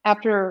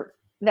after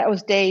that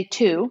was day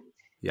 2.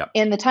 Yep.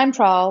 And the time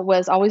trial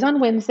was always on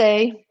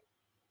Wednesday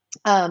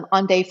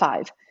on day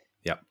 5.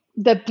 Yep.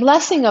 The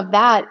blessing of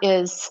that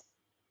is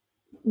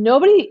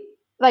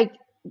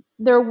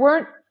there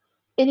weren't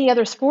any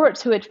other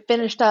sports who had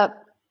finished up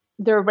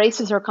their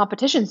races or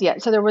competitions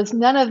yet. So there was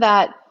none of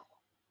that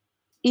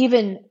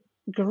even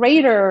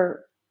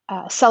greater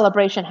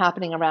celebration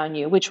happening around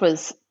you, which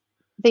was,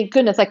 thank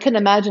goodness, I couldn't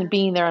imagine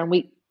being there in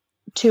week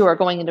 2 or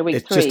going into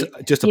week 3.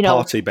 Just a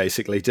party,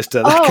 basically, just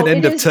like an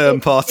end of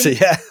term party.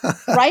 Yeah.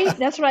 Right.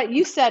 That's right.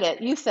 You said it,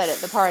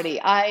 the party.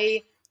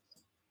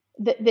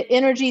 The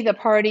energy, the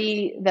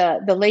party,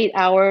 the late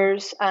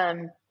hours.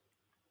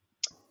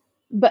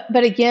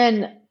 But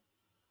again,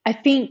 I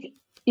think,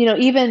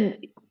 even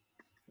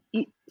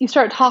you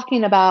start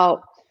talking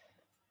about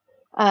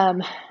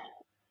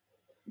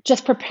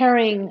just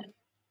preparing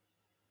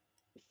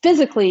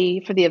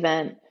physically for the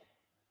event.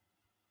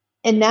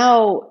 And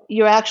now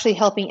you're actually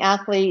helping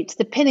athletes,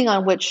 depending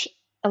on which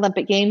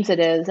Olympic Games it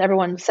is,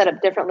 everyone's set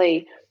up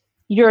differently.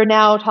 You're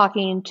now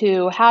talking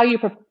to how you're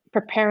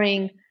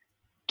preparing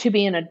to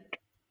be in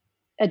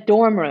a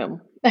dorm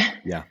room.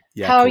 Yeah.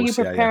 How are you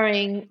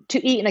preparing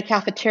to eat in a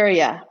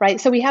cafeteria, right?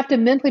 So we have to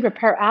mentally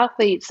prepare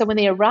athletes so when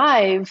they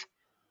arrive,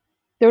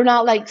 they're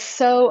not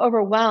so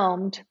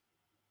overwhelmed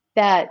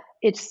that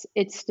it's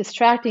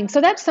distracting.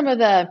 So that's some of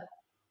the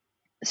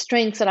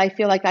strengths that I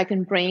feel like I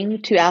can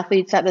bring to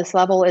athletes at this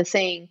level, is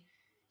saying,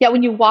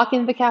 when you walk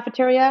into the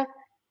cafeteria,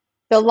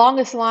 the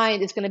longest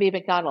line is going to be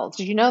McDonald's.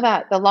 Did you know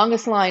that? The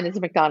longest line is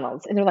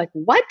McDonald's. And they're like,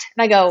 what?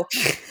 And I go,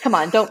 come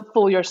on, don't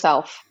fool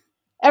yourself.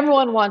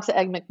 Everyone wants an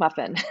Egg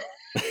McMuffin.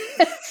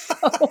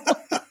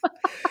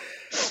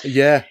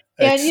 Yeah.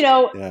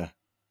 And,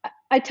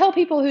 I tell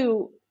people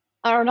who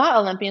are not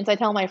Olympians, I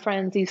tell my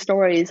friends these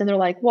stories and they're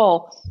like,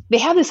 well, they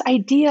have this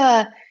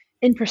idea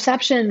in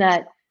perception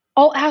that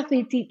all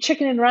athletes eat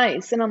chicken and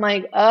rice. And I'm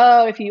like,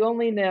 oh, if you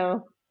only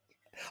knew.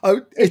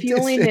 If you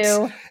only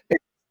knew.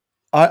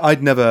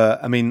 I'd never,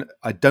 I mean,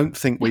 I don't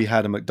think we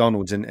had a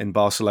McDonald's in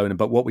Barcelona,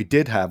 but what we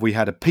did have, we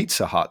had a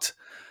Pizza Hut,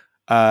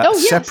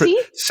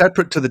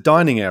 separate to the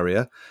dining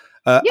area,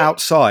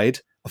 outside,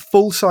 a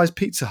full-size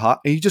Pizza Hut,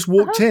 and you just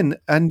walked in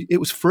and it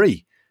was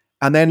free.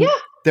 And then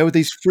there were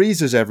these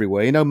freezers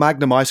everywhere, you know,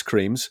 Magnum ice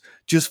creams,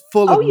 just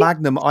full of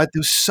Magnum. There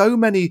were so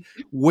many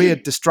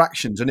weird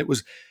distractions, and it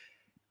was,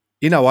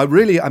 you know,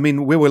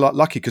 we were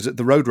lucky because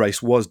the road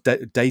race was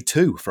day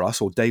 2 for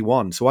us, or day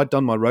 1. So I'd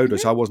done my road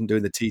race. I wasn't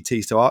doing the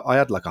TT. So I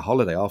had like a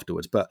holiday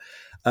afterwards. But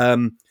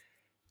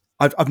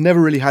I've never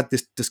really had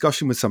this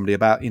discussion with somebody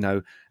about, you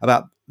know,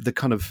 about the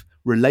kind of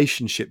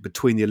relationship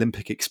between the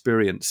Olympic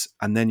experience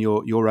and then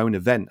your own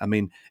event. I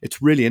mean,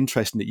 it's really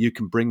interesting that you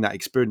can bring that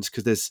experience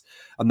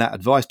and that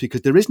advice,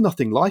 because there is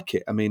nothing like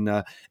it. I mean,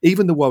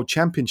 even the World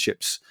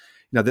Championships,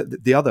 you know,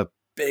 the other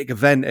big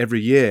event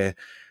every year,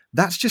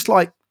 that's just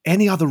like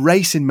any other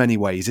race in many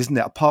ways, isn't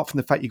it? Apart from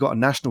the fact you got a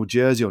national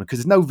jersey on, because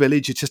there's no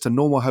village, it's just a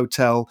normal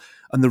hotel,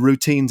 and the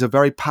routines are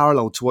very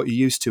parallel to what you're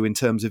used to in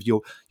terms of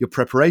your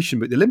preparation.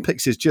 But the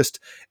Olympics is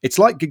just, it's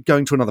like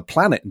going to another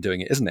planet and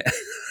doing it, isn't it?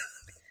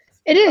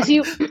 It is.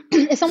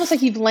 It's almost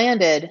like you've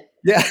landed.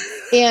 Yeah.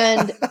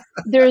 And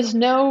there's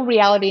no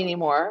reality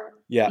anymore.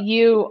 Yeah.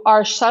 You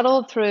are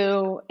shuttled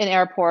through an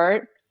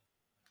airport.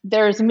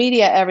 There's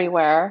media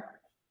everywhere.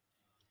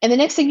 And the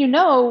next thing you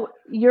know,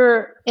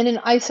 you're in an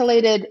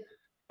isolated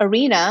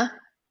arena,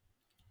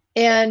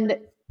 and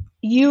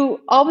you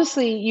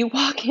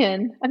walk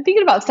in. I'm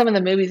thinking about some of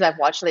the movies I've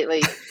watched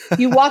lately.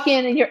 You walk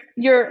in and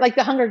you're like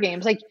the Hunger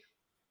Games. Like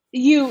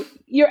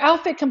your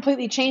outfit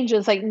completely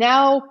changes. Like,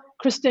 now,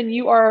 Kristen,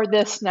 you are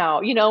this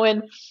now, you know,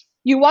 and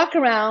you walk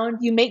around,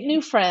 you make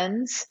new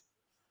friends,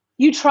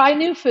 you try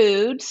new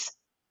foods.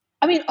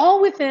 I mean,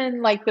 all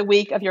within like the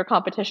week of your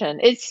competition.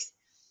 It's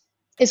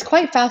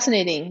quite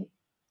fascinating.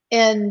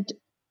 And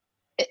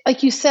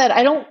like you said,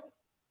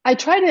 I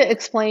try to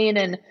explain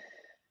and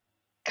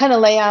kind of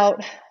lay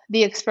out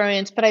the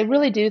experience, but I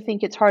really do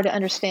think it's hard to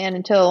understand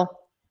until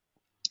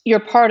you're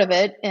part of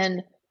it.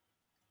 And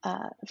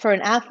for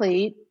an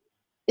athlete,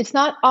 it's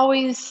not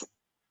always,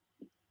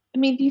 I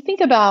mean, you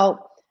think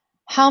about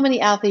how many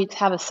athletes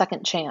have a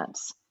second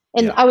chance.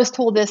 And I was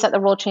told this at the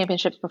World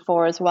Championships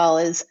before as well,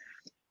 is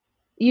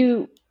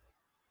you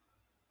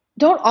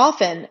don't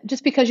often,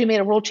 just because you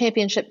made a World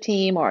Championship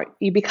team or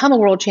you become a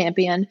world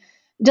champion,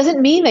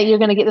 doesn't mean that you're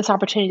going to get this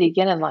opportunity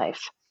again in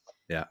life.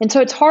 Yeah. And so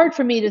it's hard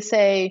for me to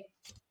say,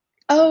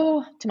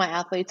 to my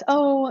athletes,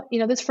 you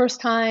know, this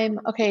first time,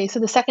 okay, so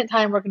the second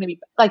time we're going to be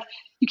like,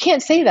 you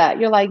can't say that.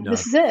 You're like,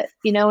 This is it,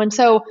 you know? And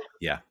so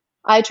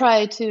I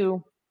try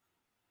to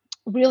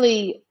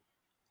really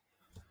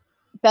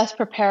best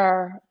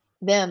prepare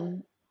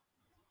them.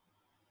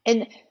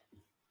 And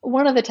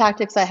one of the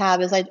tactics I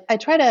have is I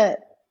try to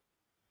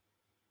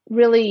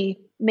really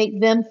make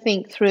them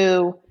think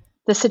through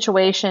the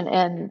situation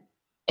and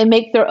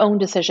make their own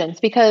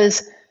decisions,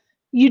 because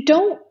you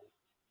don't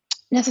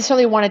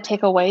necessarily want to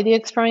take away the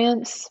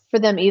experience for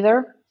them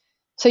either.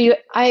 So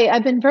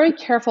I've been very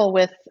careful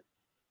with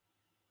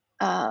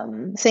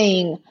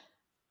saying,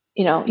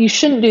 you know, you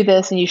shouldn't do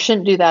this and you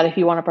shouldn't do that if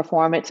you want to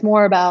perform. It's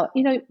more about,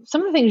 you know,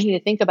 some of the things you need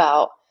to think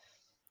about.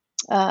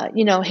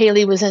 You know,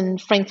 Haley was in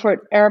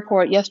Frankfurt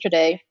Airport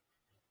yesterday,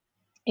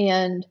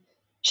 and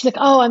she's like,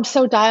 oh, I'm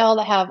so dialed.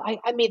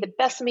 I made the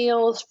best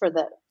meals for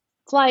the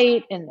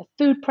flight and the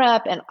food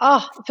prep, and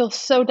I feel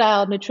so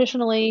dialed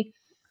nutritionally.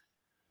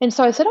 And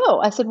so I said,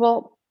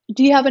 well,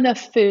 do you have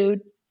enough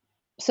food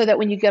so that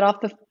when you get off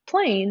the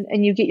plane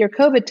and you get your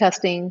COVID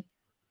testing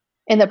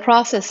and the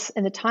process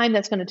and the time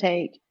that's going to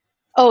take,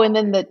 and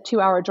then the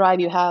 2-hour drive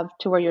you have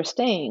to where you're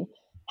staying,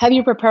 have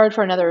you prepared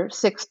for another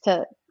 6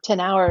 to 10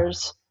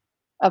 hours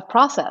of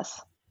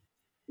process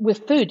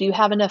with food? Do you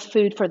have enough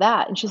food for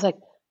that? And she's like,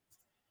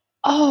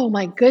 oh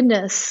my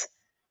goodness,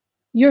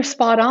 you're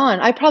spot on.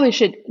 I probably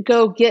should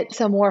go get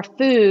some more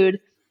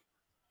food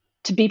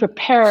to be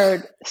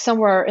prepared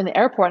somewhere in the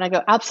airport. And I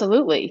go,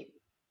 absolutely.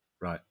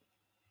 Right.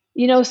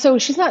 You know, so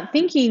she's not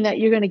thinking that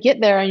you're going to get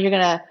there and you're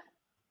going to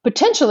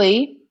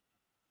potentially,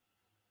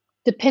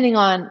 depending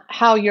on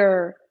how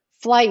your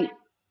flight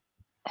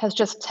has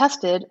just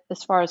tested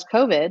as far as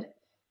COVID,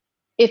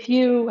 if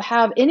you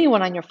have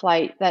anyone on your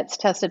flight that's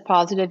tested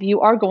positive,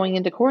 you are going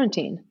into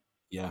quarantine.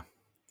 Yeah.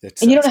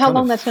 And you don't know how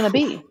long that's going to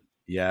be.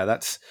 Yeah,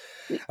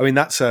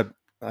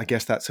 I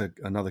guess that's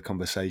another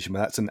conversation, but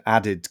that's an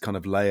added kind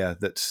of layer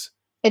that's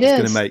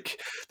going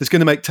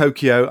to make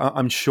Tokyo.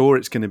 I'm sure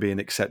it's going to be an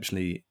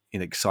exceptionally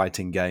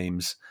exciting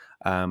games.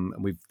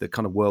 The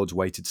kind of world's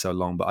waited so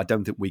long, but I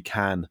don't think we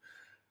can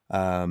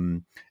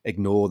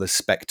ignore the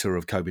specter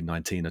of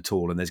COVID-19 at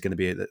all. And there's going to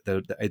be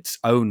its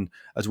own,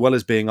 as well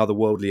as being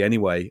otherworldly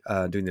anyway,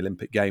 doing the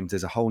Olympic Games,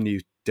 there's a whole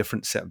new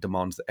different set of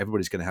demands that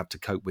everybody's going to have to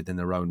cope with in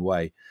their own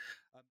way.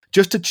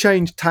 Just to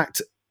change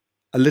tact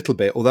a little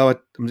bit, although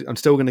I'm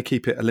still going to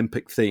keep it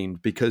Olympic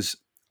themed because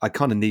I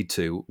kind of need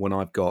to when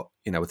I've got,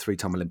 a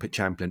 3-time Olympic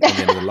champion on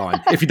the end of the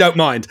line, if you don't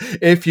mind.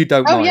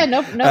 Oh, yeah,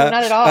 no, not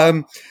at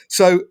all.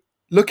 So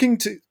looking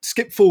to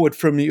skip forward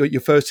from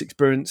your first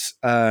experience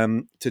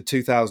to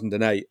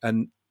 2008,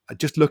 and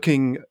just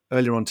looking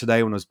earlier on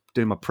today when I was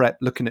doing my prep,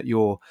 looking at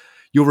your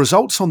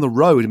results on the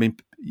road. I mean,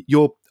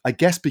 I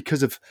guess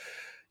because of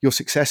your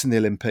success in the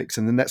Olympics,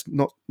 and then let's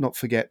not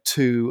forget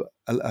 2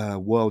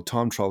 world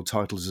time trial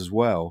titles as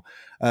well.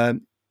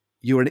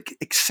 You're an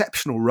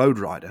exceptional road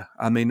rider.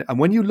 I mean, and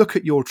when you look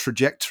at your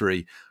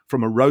trajectory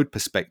from a road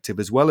perspective,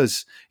 as well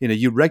as,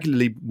 you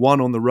regularly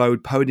won on the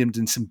road, podiumed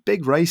in some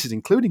big races,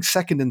 including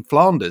second in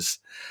Flanders,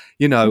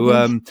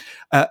 en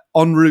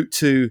route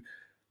to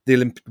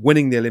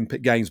winning the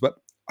Olympic Games. But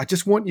I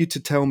just want you to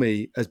tell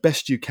me as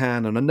best you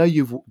can, and I know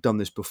you've done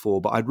this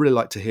before, but I'd really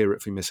like to hear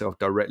it from yourself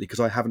directly because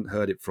I haven't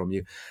heard it from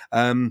you.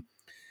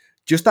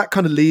 Just that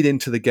kind of lead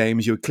into the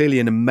games. You're clearly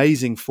in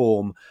amazing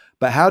form,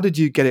 but how did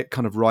you get it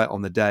kind of right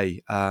on the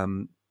day?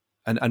 And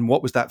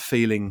what was that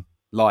feeling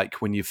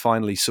like when you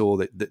finally saw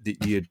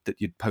that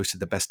you'd posted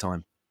the best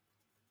time?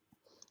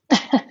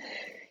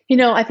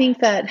 I think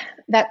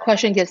that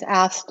question gets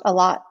asked a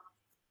lot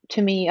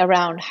to me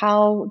around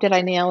how did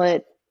I nail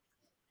it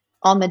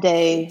on the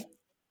day,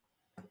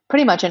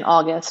 pretty much in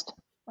August.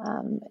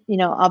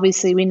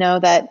 Obviously we know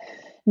that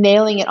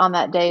nailing it on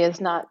that day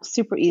is not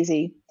super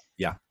easy.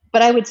 Yeah.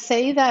 But I would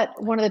say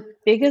that one of the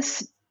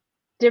biggest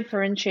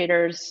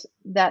differentiators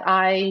that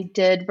I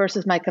did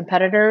versus my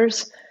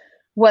competitors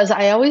was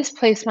I always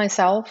placed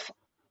myself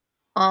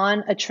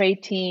on a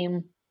trade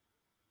team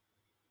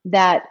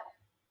that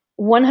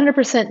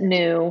 100%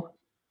 knew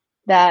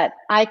that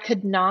I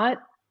could not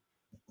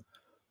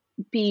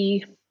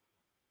be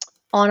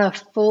on a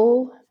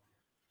full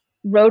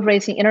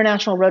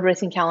international road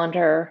racing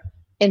calendar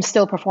and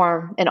still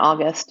perform in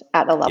August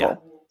at a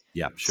level.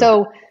 Yeah, sure.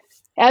 So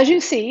as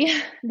you see,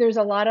 there's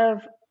a lot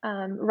of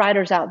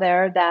riders out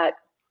there that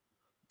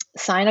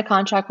sign a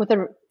contract with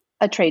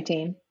a trade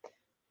team.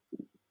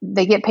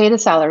 They get paid a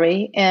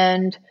salary,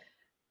 and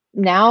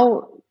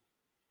now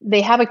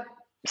they have a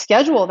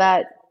schedule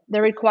that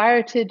they're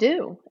required to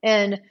do.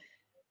 And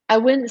I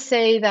wouldn't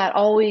say that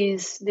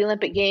always the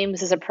Olympic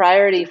Games is a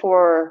priority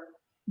for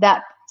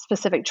that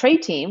specific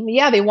trade team.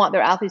 Yeah, they want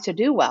their athletes to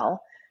do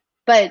well,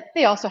 but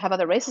they also have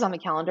other races on the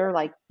calendar,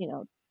 like,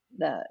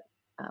 the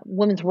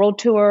Women's World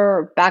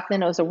Tour. Back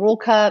then it was the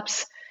World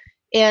Cups.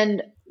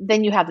 And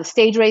then you have the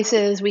stage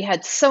races. We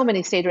had so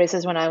many stage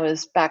races when I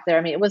was back there.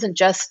 I mean, it wasn't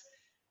just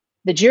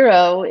the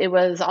Giro. It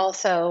was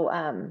also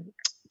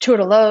Tour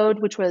de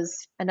l'Aude, which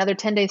was another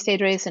 10-day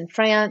stage race in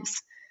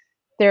France.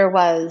 There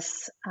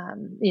was,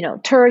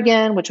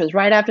 Tourigen, which was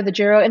right after the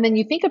Giro. And then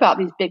you think about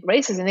these big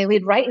races and they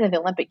lead right into the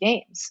Olympic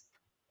Games.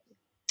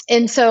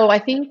 And so I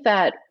think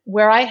that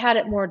where I had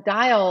it more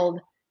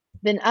dialed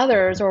than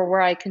others, or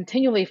where I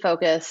continually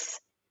focus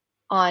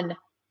on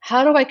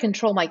how do I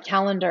control my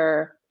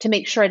calendar to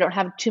make sure I don't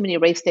have too many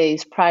race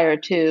days prior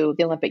to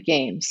the Olympic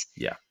Games.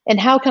 Yeah. And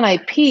how can I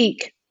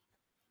peak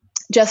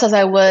just as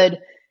I would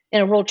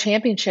in a world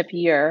championship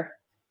year,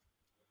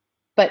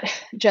 but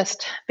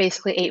just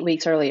basically 8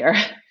 weeks earlier.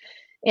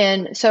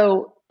 And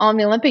so on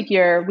the Olympic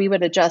year, we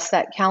would adjust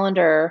that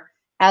calendar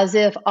as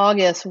if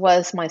August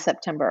was my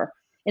September.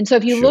 And so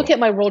if you look at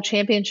my world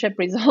championship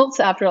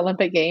results after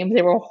Olympic Games,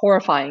 they were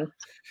horrifying.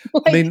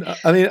 I mean,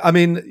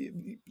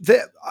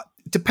 it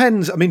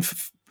depends. I mean,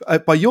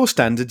 by your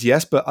standards,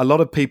 yes, but a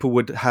lot of people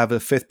would have a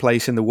 5th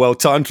place in the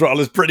world time trial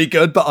as pretty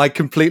good, but I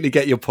completely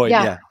get your point.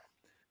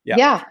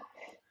 Yeah.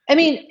 I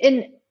mean,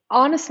 and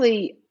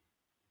honestly,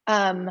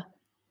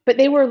 but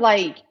they were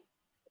like,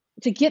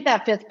 to get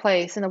that 5th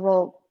place in the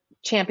world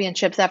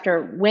championships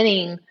after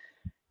winning,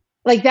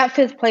 like that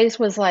 5th place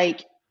was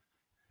like,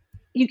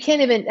 you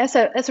can't even, that's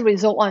a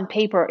result on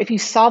paper. If you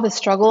saw the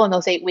struggle in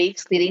those 8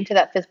 weeks leading to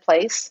that 5th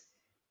place,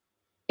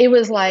 it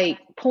was like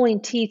pulling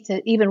teeth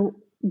to even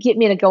get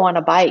me to go on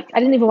a bike. I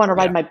didn't even want to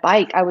ride my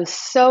bike. I was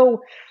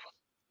so,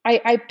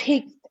 I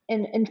picked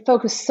and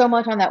focused so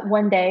much on that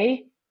one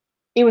day.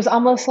 It was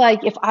almost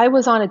like if I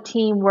was on a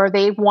team where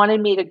they wanted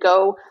me to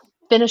go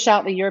finish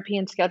out the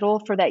European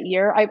schedule for that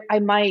year, I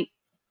might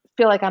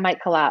feel like I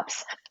might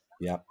collapse.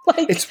 Yeah.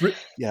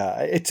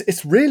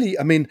 It's really,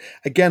 I mean,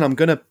 again, I'm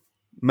going to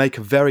make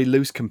a very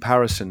loose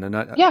comparison. And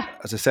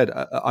as I said,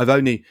 I've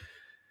only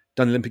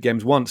done Olympic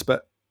Games once,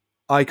 but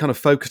I kind of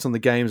focused on the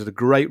games, had a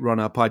great run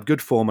up. I had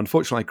good form.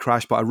 Unfortunately, I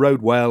crashed, but I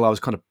rode well. I was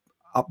kind of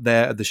up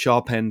there at the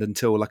sharp end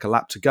until like a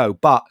lap to go.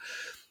 But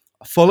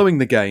following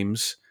the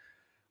games,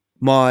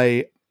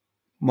 my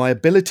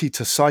ability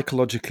to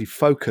psychologically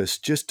focus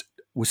just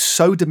was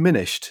so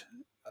diminished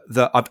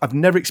that I've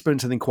never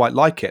experienced anything quite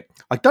like it.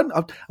 I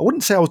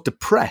wouldn't say I was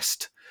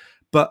depressed,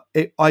 but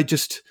I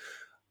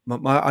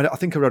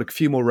think I rode a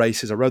few more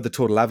races. I rode the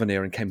Tour de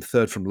l'Avenir and came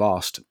 3rd from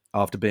last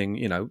after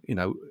being, I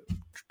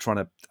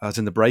was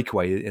in the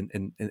breakaway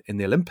in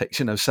the Olympics,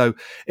 So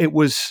it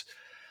was,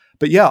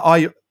 but yeah,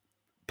 I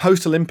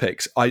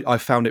post-Olympics, I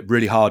found it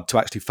really hard to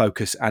actually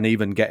focus and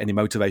even get any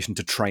motivation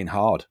to train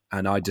hard,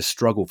 and I just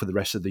struggled for the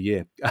rest of the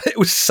year. It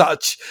was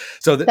such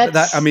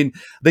that I mean,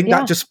 I think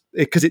that just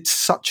because it's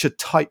such a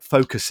tight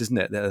focus, isn't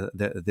it?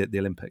 The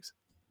Olympics.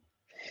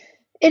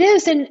 It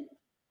is, and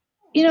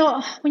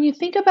when you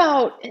think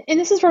about, and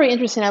this is very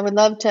interesting. I would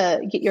love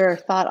to get your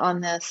thought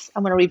on this.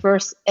 I'm going to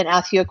reverse and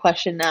ask you a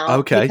question now.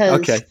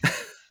 Okay.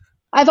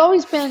 I've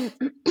always been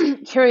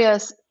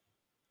curious.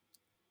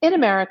 In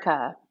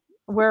America,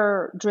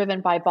 we're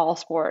driven by ball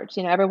sports.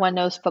 Everyone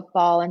knows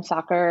football and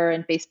soccer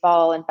and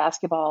baseball and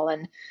basketball.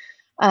 And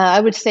I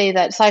would say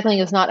that cycling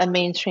is not a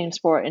mainstream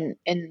sport in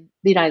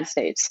the United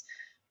States.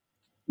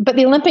 But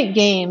the Olympic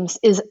Games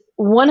is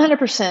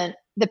 100%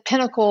 the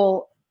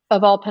pinnacle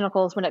of all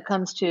pinnacles when it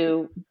comes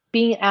to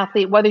being an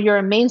athlete, whether you're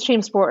a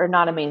mainstream sport or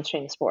not a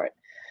mainstream sport.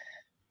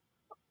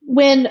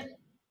 When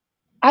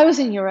I was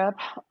in Europe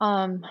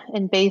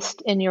and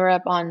based in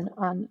Europe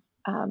on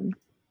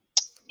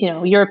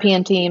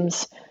European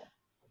teams,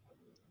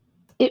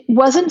 it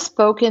wasn't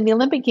spoken. The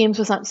Olympic Games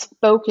was not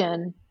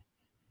spoken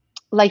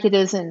like it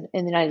is in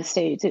the United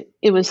States.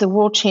 It was the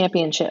World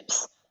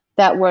Championships.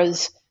 That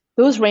was,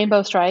 those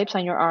rainbow stripes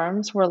on your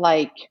arms were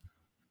like,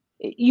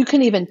 you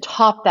couldn't even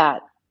top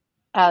that,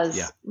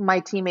 as my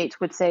teammates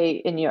would say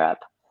in Europe.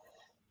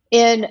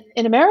 In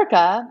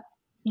America,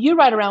 you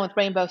ride around with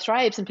rainbow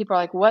stripes and people are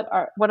like, what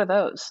are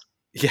those?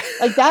 Yeah.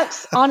 Like,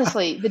 that's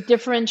honestly the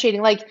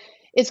differentiating. Like,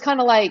 it's kind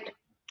of like,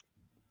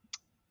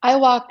 I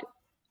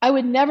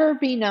would never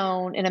be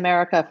known in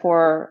America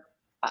for,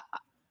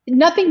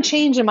 nothing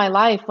changed in my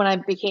life when I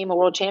became a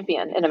world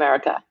champion in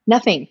America.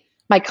 Nothing.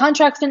 My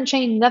contracts didn't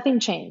change. Nothing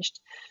changed.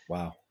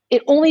 Wow.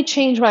 It only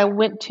changed when I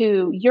went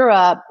to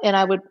Europe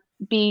and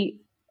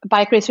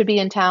bike race would be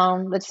in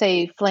town, let's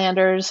say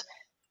Flanders,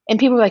 and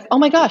people were like, oh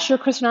my gosh, you're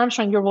Kristen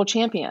Armstrong, you're world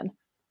champion.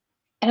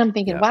 And I'm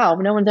thinking, wow,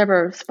 no one's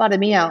ever spotted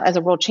me out as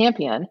a world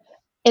champion.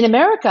 In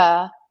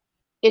America,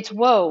 it's,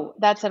 whoa,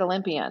 that's an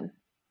Olympian.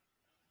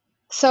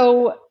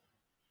 So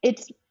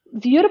it's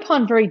viewed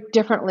upon very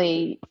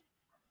differently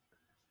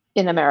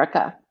in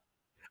America.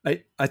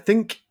 I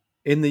think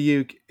in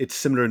the UK, it's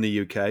similar in the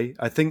UK.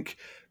 I think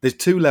there's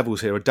two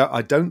levels here.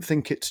 I don't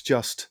think it's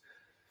just,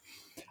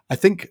 I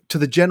think to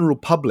the general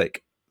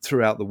public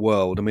throughout the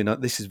world, I mean,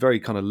 this is very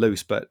kind of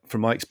loose, but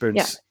from my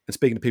experience and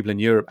speaking to people in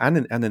Europe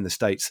and in the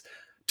States,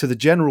 to the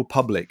general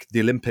public, the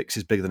Olympics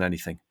is bigger than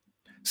anything.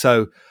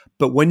 So,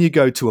 but when you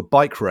go to a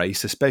bike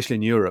race, especially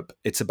in Europe,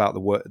 it's about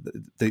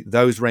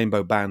those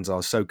rainbow bands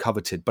are so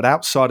coveted. But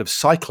outside of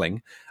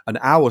cycling,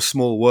 our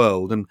small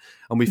world, and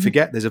we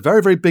forget there's a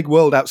very, very big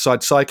world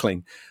outside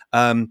cycling.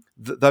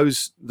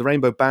 The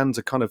rainbow bands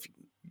are kind of,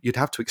 you'd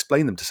have to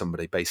explain them to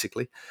somebody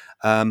basically,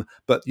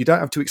 but you don't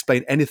have to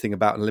explain anything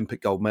about an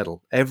Olympic gold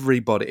medal.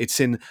 Everybody, it's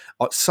in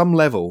at some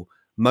level.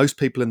 Most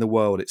people in the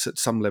world, it's at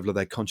some level of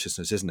their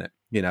consciousness, isn't it?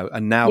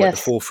 And now at the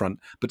forefront.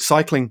 But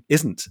cycling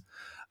isn't.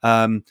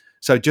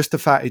 So just the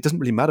fact, it doesn't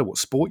really matter what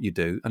sport you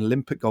do, an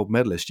Olympic gold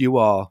medalist, you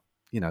are,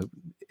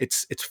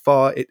 it's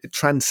far, it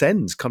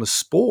transcends kind of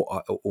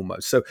sport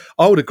almost. So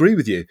I would agree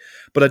with you,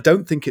 but I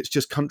don't think it's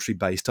just country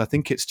based. I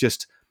think it's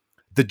just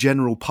the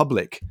general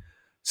public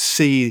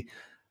see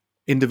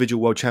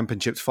individual world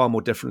championships far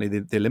more differently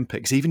than the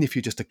Olympics. Even if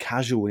you're just a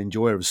casual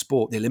enjoyer of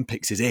sport, the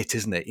Olympics is it,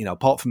 isn't it?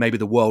 Apart from maybe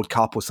the World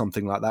Cup or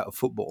something like that of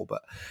football.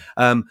 But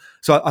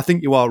so I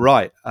think you are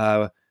right.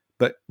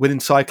 But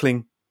within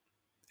cycling,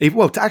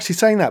 actually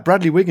saying that,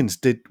 Bradley Wiggins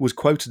was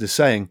quoted as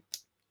saying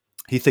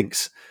he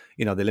thinks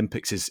the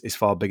Olympics is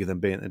far bigger than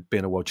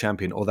being a world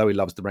champion, although he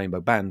loves the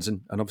rainbow bands,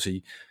 and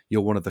obviously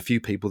you're one of the few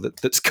people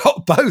that's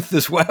got both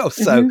as well.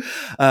 So,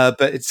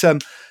 but it's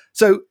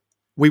so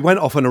we went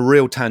off on a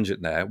real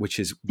tangent there, which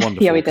is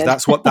wonderful. Yeah, we did.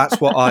 That's what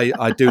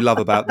I do love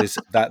about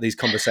these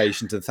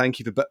conversations, and thank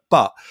you for.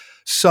 But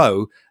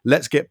so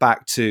let's get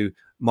back to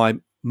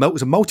it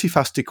was a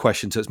multifaceted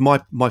question, so it's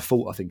my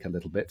fault, I think, a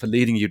little bit for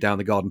leading you down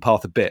the garden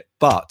path a bit.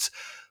 But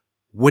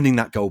winning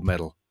that gold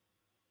medal,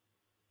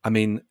 I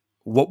mean,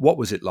 what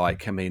was it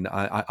like? I mean,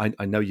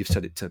 I know you've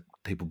said it to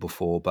people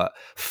before, but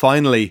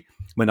finally,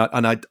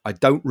 I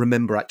don't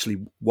remember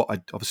actually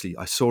obviously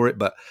I saw it,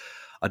 but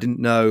I didn't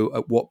know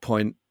at what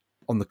point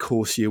on the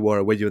course you were,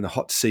 or whether you're in the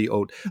hot seat,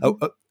 or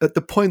at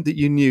the point that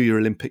you knew you're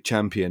Olympic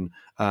champion.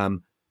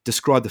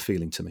 Describe the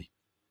feeling to me.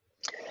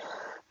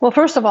 Well,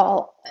 first of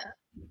all,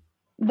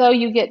 though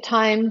you get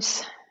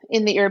times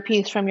in the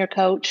earpiece from your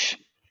coach,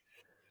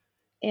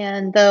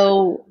 and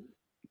though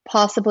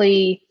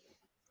possibly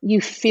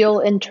you feel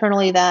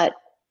internally that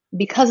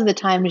because of the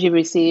times you've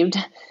received,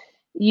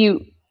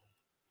 you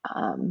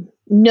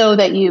know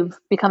that you've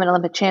become an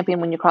Olympic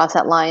champion when you cross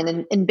that line.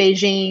 And in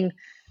Beijing,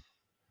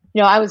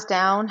 I was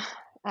down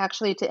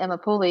actually to Emma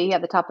Pooley at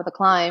the top of the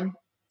climb,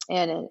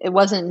 and it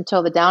wasn't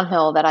until the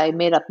downhill that I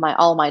made up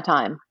all my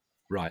time.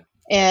 Right.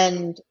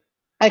 And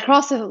I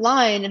crossed the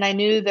line, and I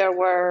knew there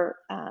were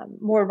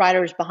more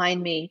riders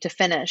behind me to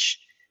finish.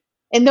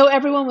 And though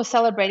everyone was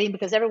celebrating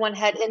because everyone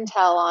had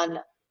intel on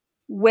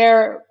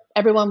where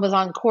everyone was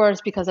on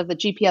course because of the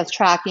GPS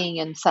tracking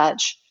and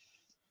such,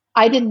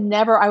 I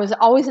was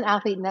always an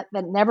athlete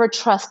that never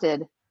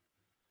trusted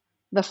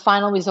the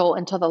final result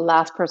until the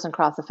last person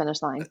crossed the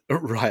finish line.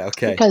 Right.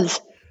 Okay. Because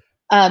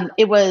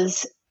it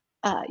was,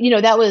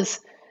 that was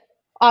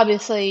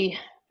obviously,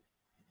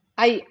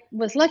 I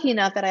was lucky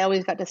enough that I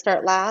always got to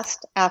start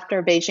last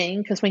after Beijing,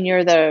 because when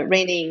you're the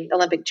reigning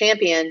Olympic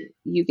champion,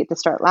 you get to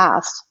start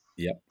last.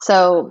 Yep.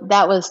 So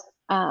that was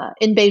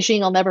in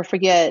Beijing. I'll never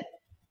forget.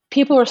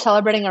 People were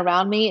celebrating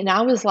around me, and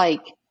I was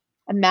like,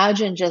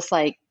 imagine just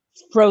like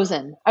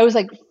frozen. I was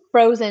like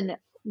frozen,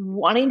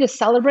 wanting to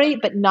celebrate,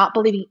 but not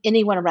believing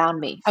anyone around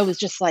me. I was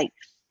just like,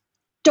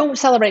 don't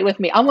celebrate with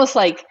me. Almost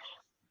like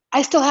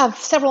I still have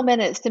several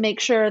minutes to make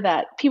sure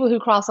that people who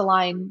cross the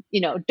line,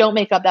 don't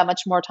make up that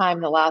much more time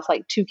in the last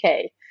like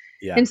 2K.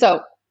 Yeah. And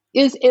so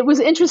it was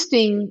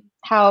interesting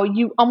how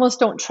you almost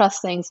don't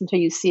trust things until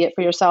you see it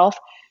for yourself.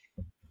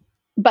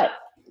 But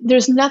there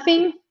was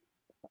nothing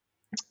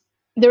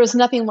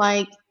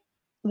like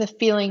the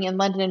feeling in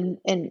London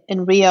and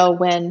in Rio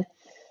when,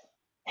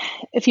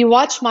 if you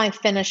watch my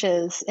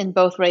finishes in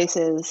both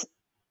races,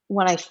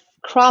 when I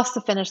crossed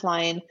the finish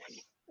line,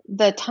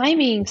 the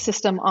timing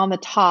system on the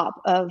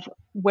top of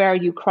where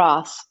you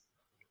cross,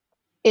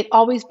 it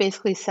always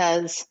basically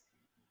says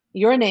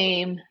your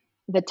name,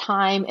 the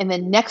time, and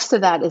then next to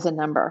that is a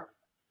number.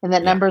 And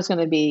that number is going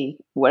to be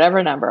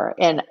whatever number.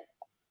 And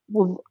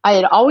I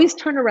had always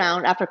turned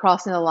around after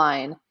crossing the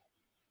line,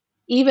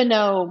 even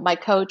though my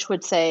coach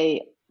would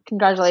say,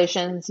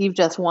 congratulations, you've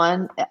just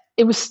won.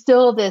 It was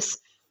still this,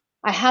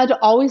 I had to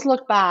always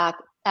look back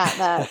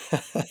at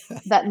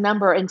that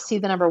number and see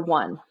the number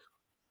 1.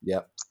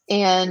 Yep.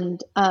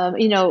 And,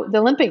 the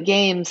Olympic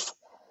Games,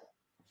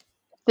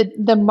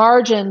 the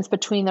margins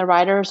between the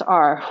riders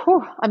are,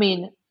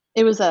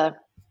 it was a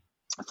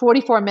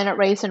 44-minute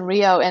race in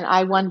Rio, and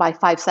I won by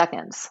 5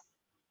 seconds.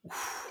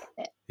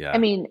 Yeah.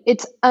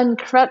 It's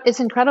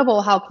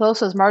incredible how close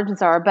those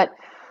margins are. But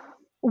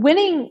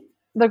winning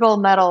the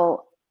gold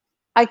medal,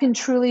 I can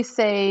truly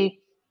say,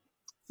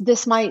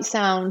 this might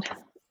sound,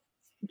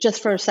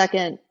 just for a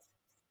second,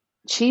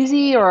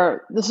 cheesy,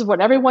 or this is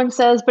what everyone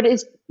says, but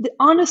it's the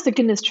honest to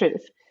goodness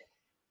truth.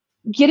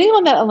 Getting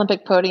on that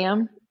Olympic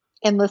podium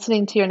and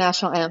listening to your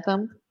national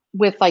anthem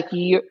with like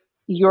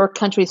your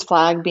country's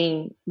flag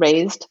being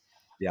raised,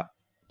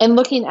 and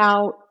looking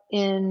out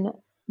in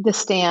the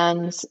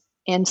stands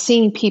and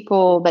seeing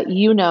people that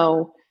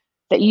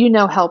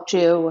helped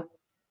you.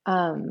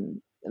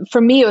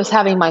 For me, it was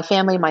having my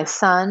family, my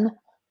son.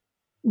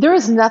 There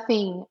is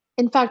nothing.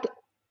 In fact,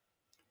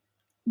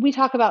 we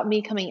talk about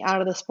me coming out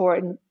of the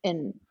sport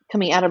and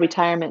coming out of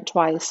retirement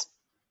twice.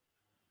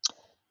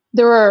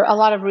 There were a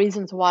lot of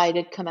reasons why I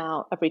did come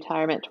out of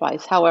retirement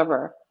twice.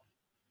 However,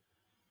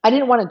 I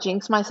didn't want to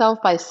jinx myself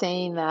by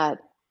saying that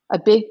a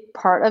big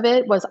part of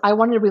it was I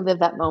wanted to relive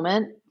that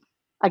moment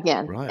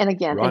again and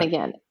again and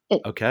again.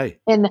 Okay.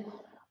 And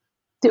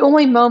the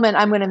only moment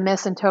I'm going to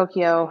miss in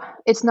Tokyo,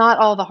 it's not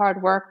all the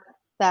hard work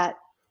that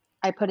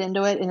I put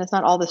into it, and it's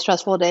not all the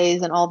stressful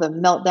days and all the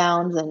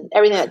meltdowns and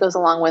everything that goes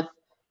along with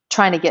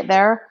trying to get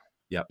there.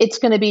 Yep. It's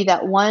going to be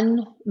that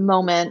one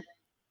moment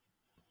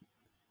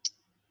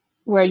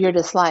where you're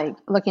just like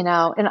looking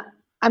out. And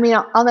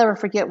I'll never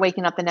forget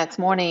waking up the next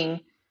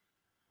morning,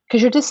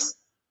 because you're just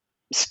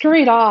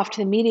scurried off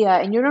to the media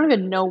and you don't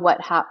even know what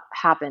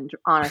happened,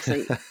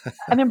 honestly. I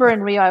remember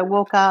in Rio, I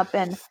woke up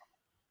and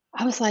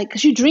I was like,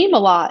 because you dream a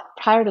lot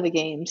prior to the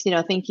games,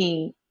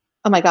 thinking,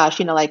 oh my gosh,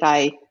 like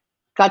I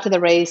got to the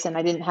race and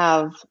I didn't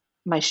have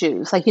my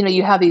shoes. Like,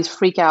 you have these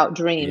freak out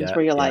dreams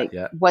where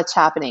you're what's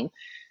happening?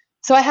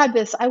 So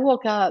I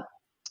woke up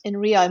in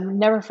Rio, I'll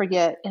never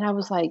forget. And I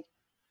was like,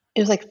 it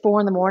was like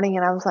 4 a.m.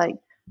 and I was like,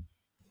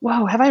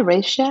 whoa, have I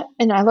raced yet?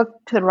 And I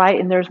looked to the right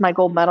and there's my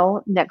gold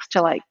medal next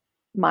to like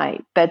my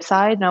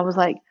bedside. And I was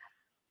like,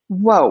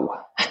 whoa,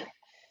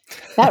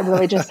 that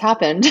really just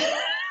happened.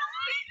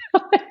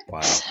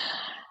 Wow.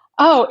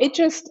 Oh, it's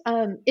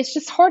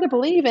just hard to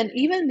believe. And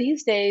even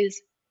these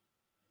days,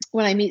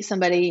 when I meet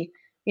somebody,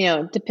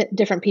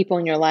 different people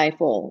in your life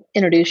will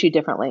introduce you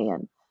differently.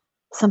 And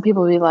some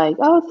people will be like,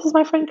 oh, this is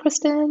my friend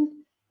Kristen.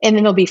 And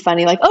then it'll be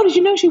funny, like, oh, did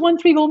you know she won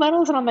 3 gold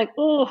medals? And I'm like,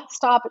 oh,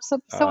 stop. It's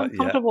so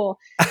uncomfortable.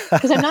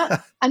 Because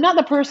I'm not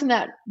the person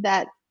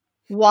that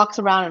walks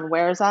around and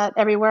wears that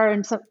everywhere.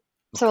 And so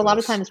a lot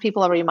of times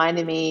people are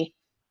reminding me,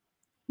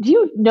 do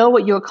you know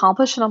what you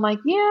accomplished? And I'm like,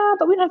 yeah,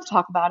 but we don't have to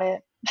talk about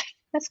it.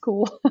 That's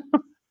cool.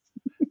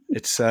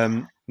 It's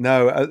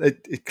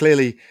it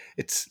clearly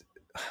it's,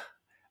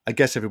 I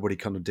guess everybody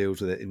kind of deals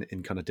with it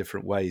in kind of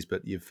different ways,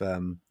 but you've,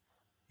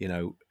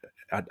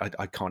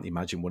 I can't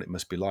imagine what it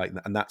must be like.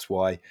 And that's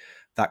why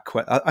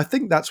I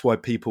think that's why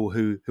people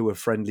who are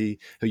friendly,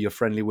 who you're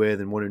friendly with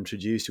and want to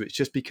introduce you, it's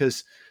just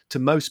because to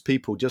most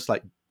people, just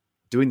like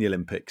doing the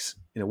Olympics,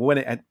 when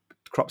it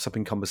crops up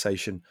in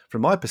conversation,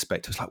 from my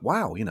perspective, it's like,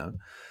 wow,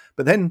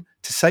 but then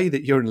to say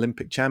that you're an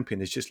Olympic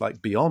champion is just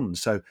like beyond.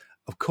 So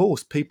of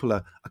course people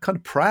are kind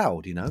of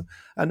proud,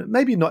 and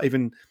maybe it's not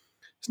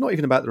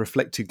even about the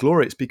reflected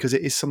glory. It's because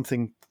it is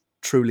something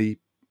truly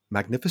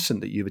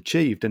magnificent that you've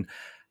achieved. And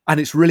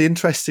it's really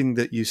interesting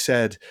that you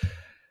said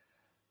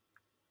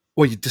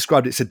Well, you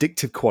described its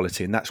addictive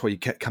quality, and that's why you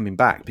kept coming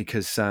back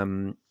because,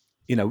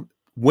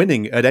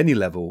 winning at any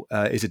level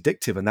is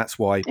addictive. And that's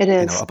why, it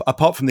is.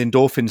 Apart from the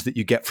endorphins that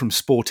you get from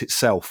sport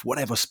itself,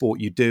 whatever sport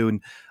you do.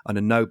 And I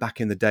know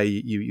back in the day,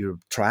 you're a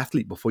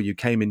triathlete before you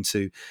came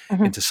into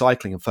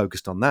cycling and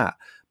focused on that.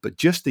 But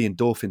just the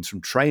endorphins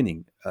from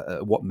training,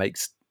 what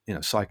makes,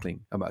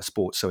 cycling,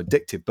 sport so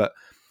addictive. But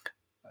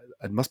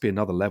it must be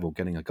another level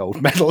getting a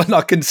gold medal. And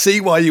I can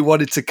see why you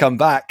wanted to come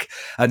back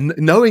and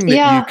knowing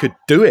that you could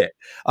do it.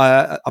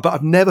 But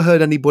I've never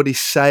heard anybody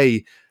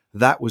say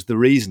that was the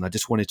reason. I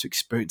just wanted to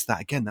experience that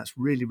again. That's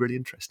really, really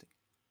interesting.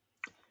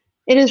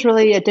 It is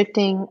really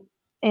addicting,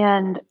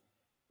 and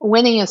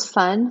winning is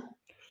fun.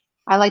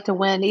 I like to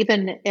win.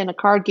 Even in a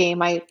card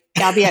game,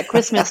 I'll be at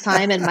Christmas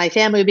time and my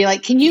family would be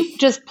like, can you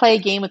just play a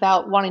game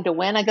without wanting to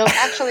win? I go,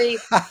 actually,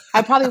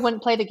 I probably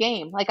wouldn't play the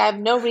game. Like, I have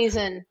no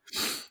reason.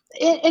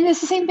 And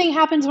it's the same thing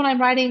happens when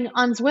I'm riding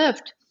on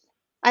Zwift.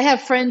 I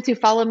have friends who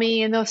follow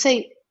me and they'll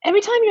say,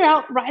 every time you're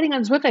out riding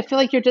on Zwift, I feel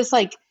like you're just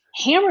like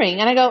hammering.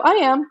 And I go, I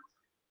am.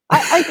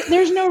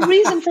 There's no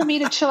reason for me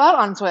to chill out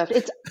on Zwift.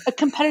 It's a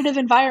competitive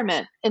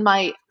environment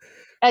when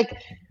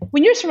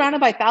you're surrounded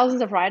by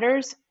thousands of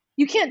riders,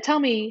 you can't tell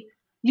me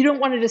you don't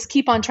want to just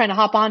keep on trying to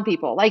hop on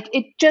people. Like,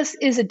 it just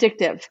is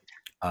addictive.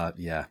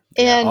 Yeah.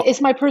 And it's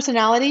my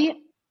personality.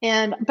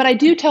 But I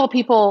do tell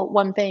people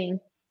one thing.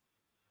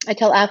 I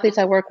tell athletes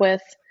I work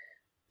with,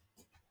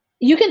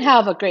 you can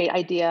have a great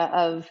idea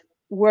of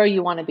where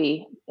you want to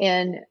be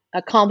in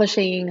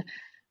accomplishing,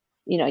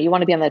 you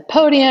want to be on the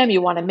podium,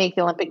 you want to make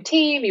the Olympic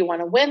team, you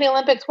want to win the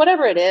Olympics,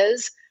 whatever it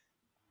is.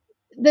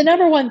 The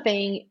number one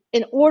thing,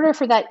 in order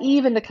for that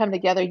even to come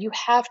together, you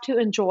have to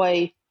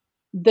enjoy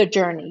the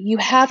journey. You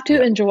have to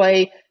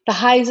enjoy the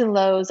highs and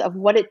lows of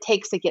what it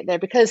takes to get there,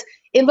 because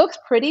it looks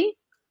pretty.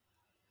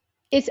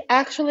 It's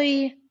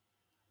actually,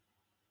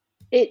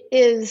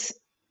 it's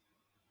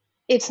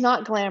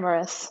not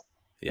glamorous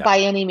by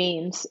any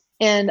means.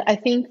 And I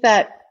think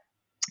that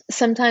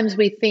sometimes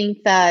we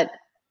think that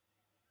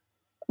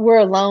we're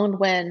alone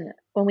when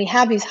we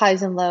have these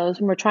highs and lows,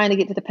 when we're trying to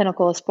get to the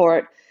pinnacle of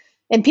sport.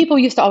 And people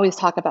used to always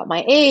talk about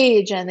my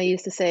age, and they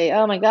used to say,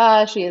 oh my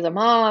gosh, she is a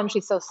mom.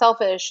 She's so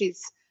selfish.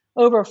 She's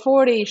over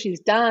 40. She's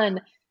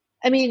done.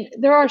 I mean,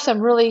 there are some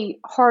really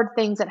hard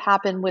things that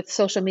happen with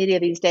social media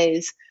these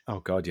days. Oh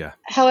God, yeah.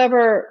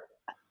 However,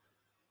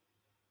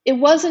 it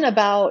wasn't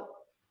about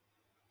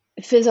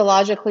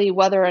physiologically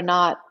whether or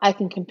not I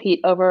can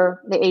compete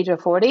over the age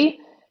of 40.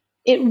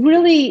 It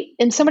really,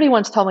 and somebody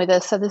once told me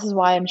this, so this is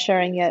why I'm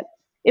sharing it.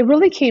 It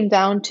really came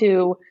down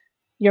to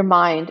your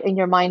mind and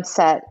your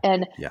mindset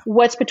and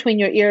what's between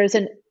your ears,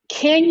 and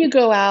can you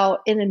go out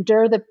and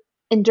endure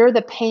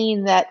the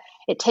pain that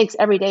it takes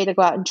every day to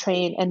go out and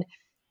train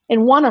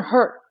and want to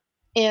hurt.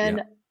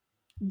 And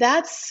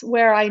that's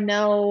where I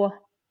know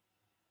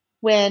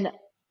when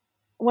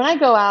I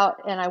go out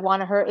and I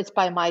want to hurt, it's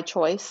by my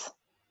choice.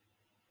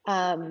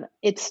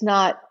 It's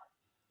not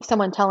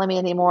someone telling me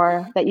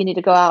anymore that you need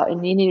to go out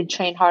and you need to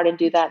train hard and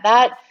do that.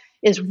 That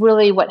is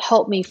really what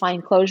helped me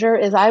find closure.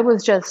 Is I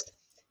was just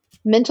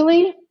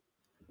mentally,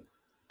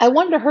 I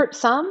wanted to hurt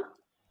some,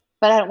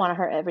 but I don't want to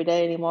hurt every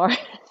day anymore.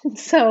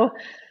 So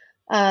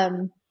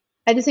I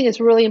just think it's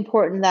really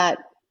important that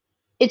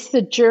it's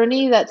the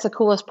journey that's the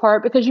coolest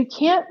part, because you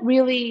can't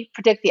really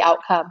predict the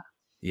outcome.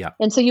 Yeah.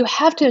 And so you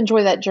have to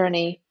enjoy that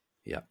journey.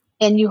 Yeah.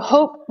 And you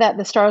hope that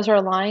the stars are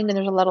aligned and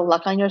there's a lot of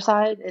luck on your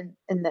side,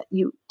 and that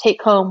you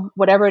take home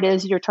whatever it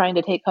is you're trying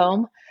to take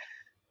home.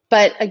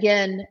 But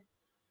again,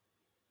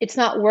 it's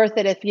not worth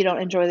it if you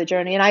don't enjoy the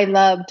journey. And I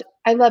loved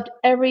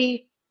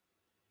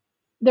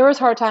there was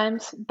hard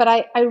times, but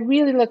I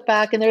really look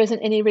back and there isn't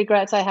any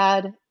regrets I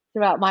had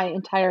throughout my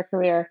entire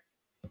career.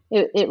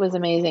 It was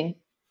amazing.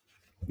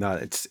 No,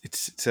 it's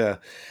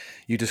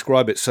you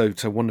describe it so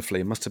wonderfully.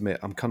 I must admit,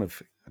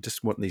 I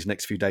just want these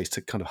next few days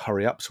to kind of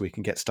hurry up so we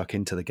can get stuck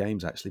into the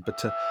games, actually.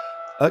 But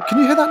can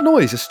you hear that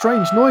noise? A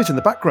strange noise in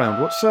the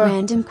background. What's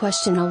Random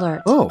question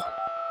alert. Oh.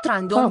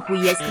 Random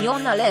question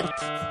alert.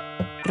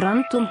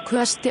 Random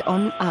question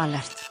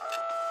alert.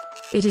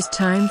 It is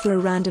time for a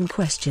random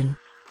question.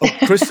 Oh,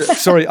 Chris,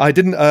 sorry, I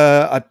didn't.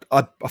 I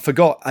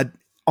forgot.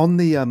 On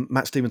the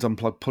Matt Stevens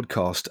Unplugged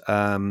podcast,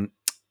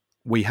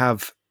 we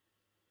have.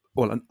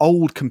 Well, an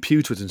old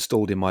computer was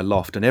installed in my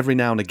loft, and every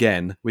now and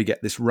again we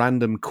get this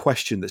random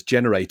question that's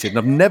generated, and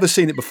I've never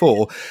seen it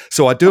before,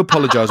 so I do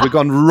apologise. We've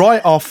gone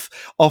right off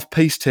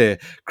piste here,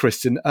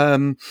 Kristen.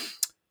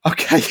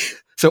 Okay,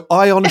 so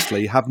I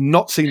honestly have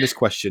not seen this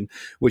question,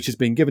 which has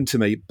been given to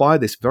me by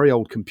this very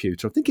old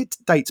computer. I think it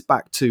dates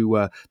back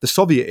to the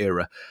Soviet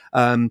era.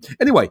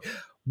 Anyway,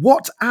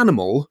 what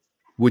animal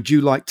would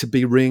you like to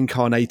be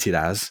reincarnated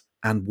as,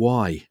 and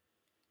why?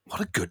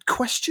 What a good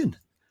question.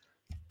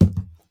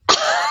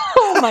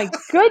 Oh my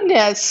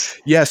goodness.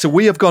 Yeah, so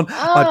we have gone.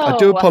 I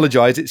do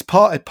apologise. It's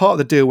part of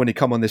the deal when you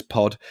come on this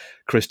pod,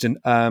 Kristen.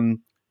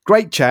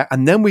 Great chat,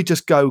 and then we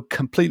just go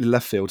completely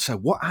left field. So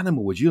what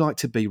animal would you like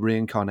to be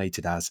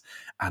reincarnated as,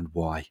 and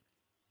why?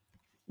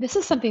 This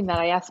is something that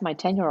I asked my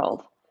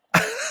 10-year-old.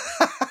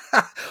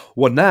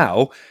 Well,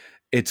 now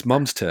it's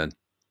Mum's turn.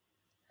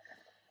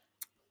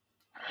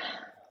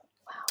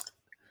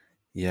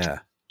 Yeah.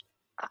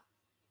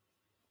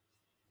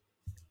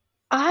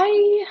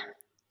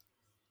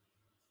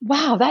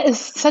 Wow, that is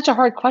such a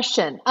hard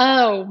question.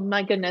 Oh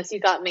my goodness, you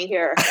got me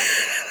here.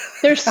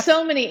 There's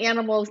so many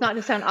animals, not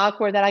to sound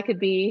awkward, that I could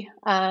be,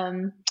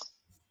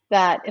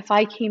 that if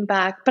I came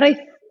back, but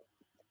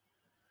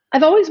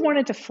I've always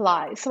wanted to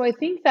fly. So I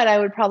think that I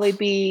would probably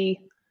be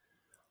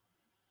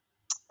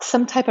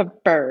some type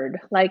of bird,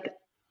 like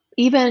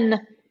even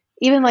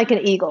like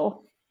an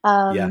eagle.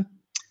 Yeah.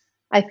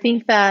 I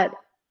think that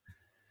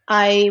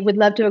I would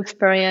love to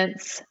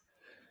experience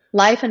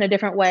life in a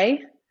different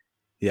way,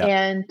 Yeah.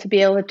 and to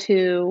be able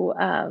to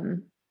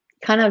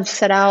kind of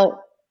set out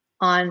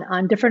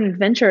on different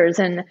adventures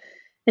and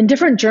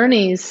different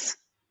journeys,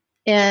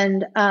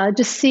 and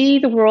just see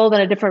the world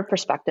in a different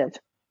perspective.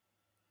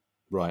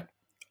 Right.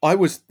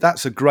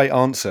 That's a great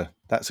answer.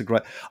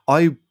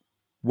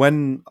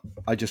 When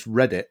I just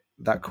read it,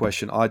 that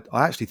question, I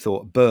actually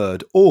thought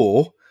bird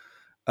or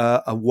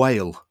a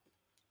whale.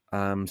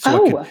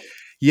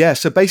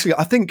 So basically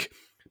I think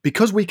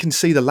because we can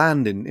see the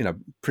land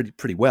in,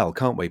 pretty well,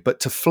 can't we? But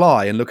to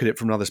fly and look at it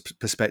from another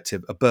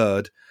perspective, a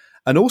bird,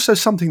 and also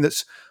something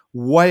that's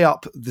way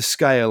up the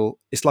scale.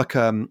 It's like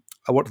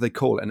what do they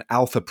call it? An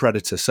alpha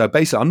predator. So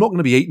basically, I'm not going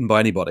to be eaten by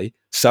anybody.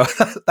 So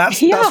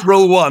that's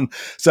rule one.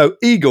 So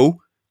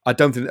eagle, I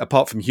don't think,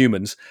 apart from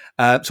humans.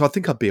 So I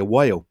think I'd be a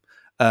whale,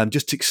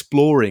 just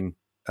exploring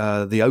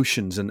the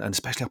oceans and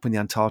especially up in the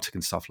Antarctic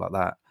and stuff like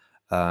that.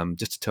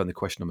 Just to turn the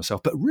question on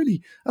myself. But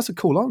really, that's a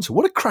cool answer.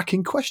 What a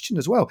cracking question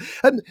as well.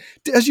 And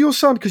as your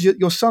son, because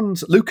your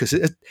son's Lucas,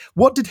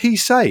 what did he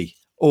say?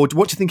 Or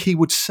what do you think he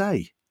would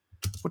say?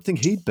 What do you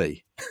think he'd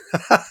be?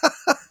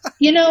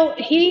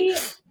 He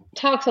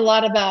talks a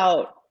lot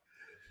about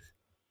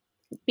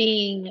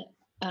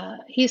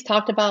he's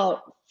talked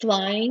about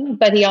flying,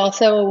 but he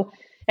also,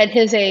 at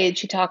his age,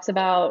 he talks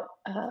about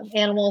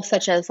animals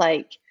such as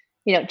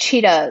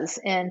cheetahs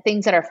and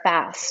things that are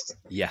fast.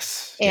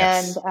 Yes.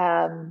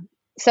 And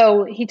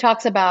so he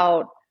talks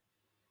about,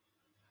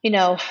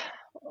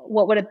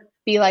 what would it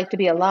be like to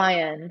be a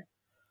lion?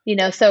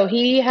 So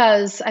he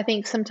has, I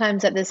think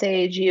sometimes at this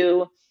age,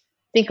 you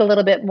think a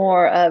little bit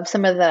more of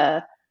some of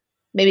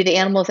maybe the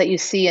animals that you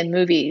see in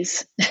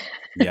movies.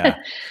 Yeah.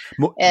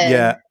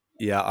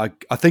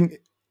 I think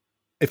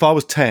if I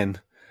was 10,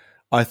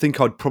 I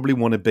think I'd probably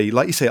want to be,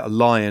 like you say, a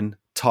lion,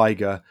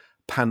 tiger,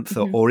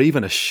 panther, or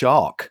even a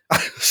shark,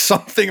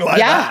 something like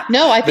that. Yeah,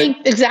 no, I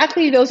think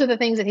exactly those are the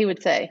things that he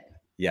would say.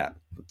 Yeah.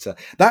 But,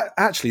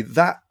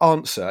 that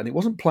answer, and it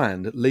wasn't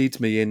planned, leads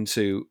me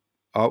into,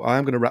 I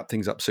am going to wrap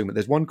things up soon, but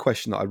there's one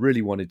question that I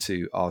really wanted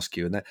to ask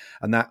you,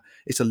 and that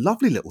it's a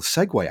lovely little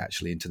segue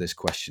actually into this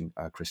question,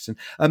 Kristen.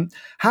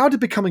 How did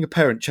becoming a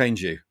parent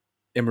change you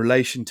in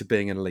relation to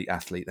being an elite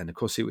athlete? Then, of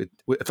course,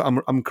 if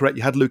I'm correct,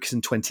 you had Lucas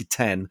in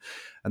 2010,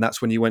 and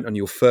that's when you went on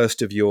your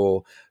first of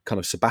your kind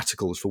of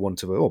sabbaticals, for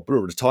want of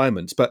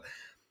retirements. But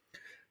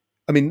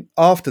I mean,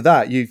 after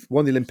that, you've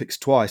won the Olympics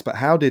twice. But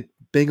how did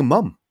being a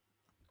mum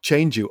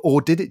change you,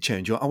 or did it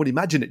change you? I would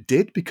imagine it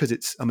did,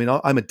 because I'm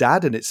a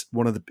dad, and it's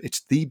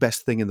the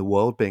best thing in the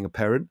world, being a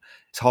parent.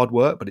 It's hard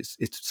work, but it's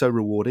so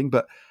rewarding.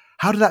 But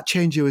how did that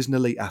change you as an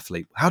elite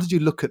athlete? How did you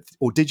look at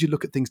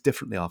things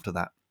differently after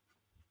that?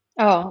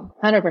 Oh,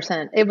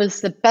 100%. It was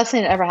the best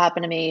thing that ever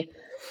happened to me.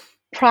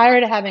 Prior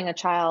to having a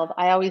child,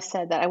 I always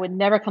said that I would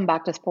never come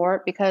back to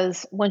sport,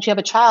 because once you have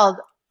a child,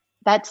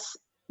 it's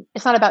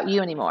not about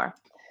you anymore.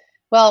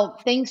 Well,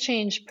 things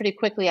changed pretty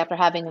quickly after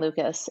having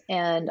Lucas,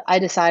 and I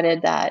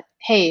decided that,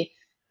 hey,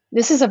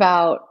 this is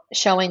about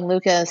showing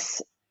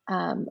Lucas,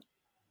 kind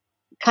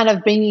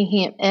of bringing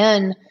him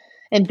in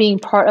and being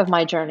part of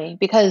my journey.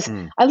 Because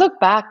I look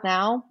back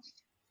now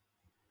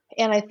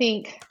and I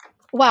think,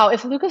 wow,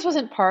 if Lucas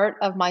wasn't part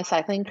of my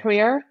cycling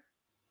career,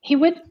 he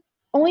would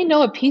only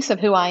know a piece of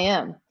who I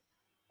am.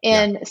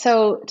 And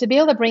so to be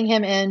able to bring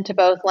him into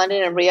both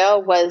London and Rio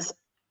was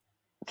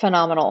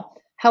phenomenal.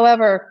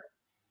 However,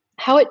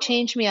 how it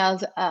changed me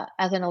as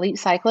an elite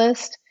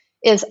cyclist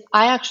is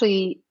I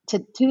actually,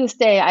 to this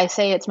day, I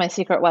say it's my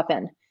secret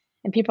weapon.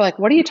 And people are like,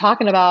 what are you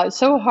talking about? It's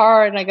so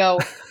hard. And I go,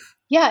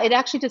 yeah, it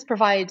actually just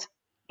provides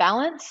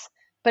balance,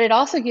 but it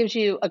also gives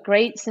you a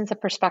great sense of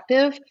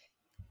perspective.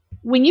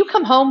 When you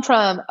come home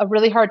from a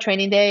really hard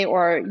training day,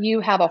 or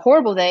you have a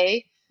horrible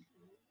day,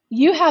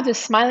 you have this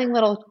smiling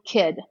little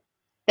kid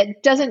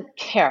that doesn't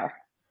care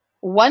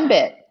one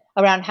bit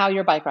around how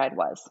your bike ride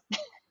was.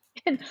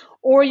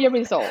 Or your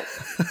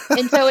results.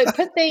 And so it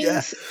put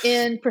things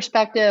in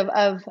perspective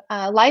of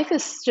life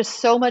is just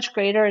so much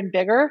greater and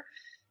bigger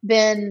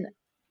than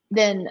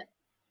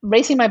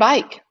racing my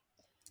bike.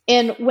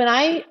 And when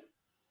I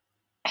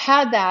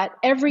had that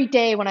every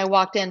day, when I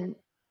walked in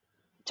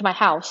to my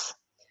house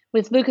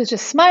with Lucas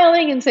just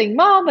smiling and saying,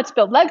 Mom, let's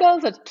build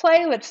Legos, let's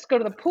play, let's go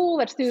to the pool,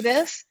 let's do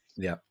this.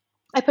 Yeah.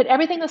 I put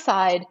everything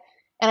aside,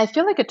 and I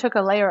feel like it took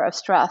a layer of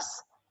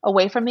stress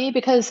away from me,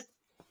 because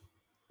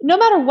no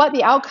matter what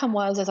the outcome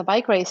was as a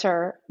bike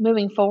racer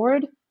moving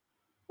forward,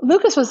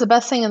 Lucas was the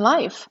best thing in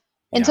life.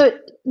 And so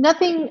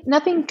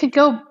nothing could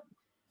go,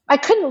 I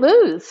couldn't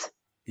lose.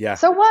 Yeah.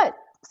 So what?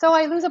 So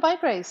I lose a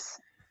bike race.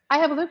 I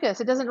have Lucas.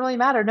 It doesn't really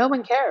matter. No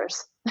one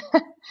cares.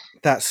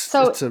 That's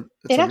it a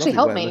actually lovely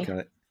helped way of me. looking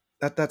at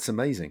it. That's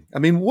amazing. I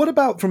mean, what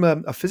about from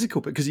a physical?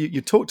 Because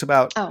you talked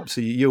about,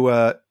 obviously you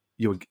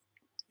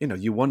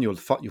won your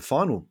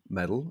final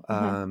medal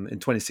in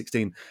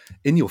 2016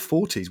 in your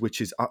 40s, which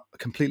is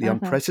completely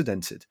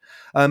unprecedented.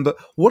 But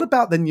what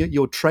about then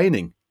your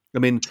training? I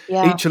mean,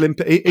 each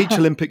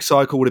Olympic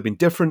cycle would have been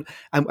different.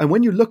 And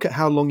when you look at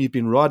how long you've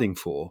been riding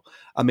for,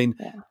 I mean,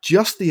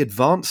 just the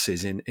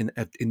advances in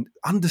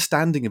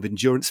understanding of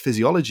endurance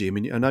physiology. I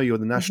mean, I know you're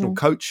the national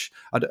coach.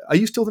 Are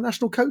you still the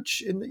national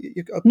coach?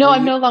 No,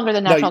 I'm no longer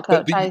the national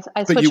coach. I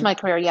switched my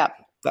career. Yeah.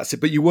 That's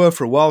it. But you were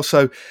for a while.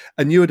 So,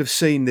 and you would have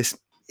seen this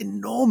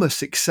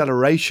enormous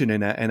acceleration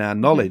in our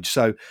knowledge.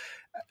 So,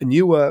 and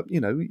you were,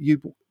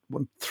 you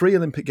won 3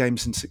 Olympic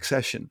Games in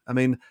succession. I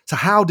mean, so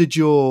how did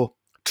your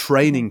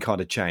training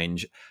kind of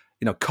change,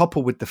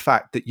 coupled with the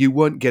fact that you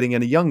weren't getting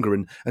any younger,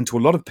 and to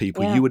a lot of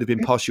people, you would have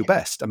been past your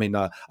best? I mean,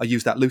 I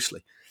use that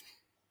loosely.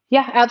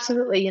 Yeah,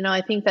 absolutely.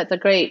 I think that's a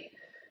great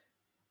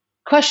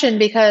question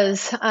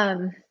because,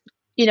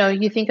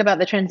 you think about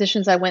the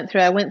transitions I went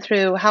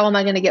through. How am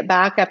I going to get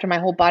back after my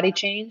whole body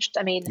changed?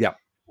 I mean,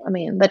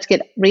 let's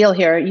get real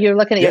here. You're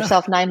looking at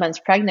yourself 9 months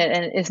pregnant,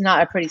 and it's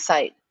not a pretty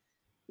sight.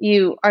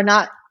 You are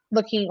not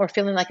looking or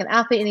feeling like an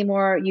athlete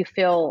anymore. You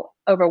feel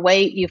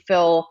overweight.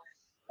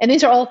 And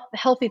these are all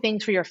healthy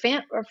things for your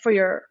for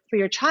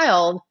your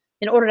child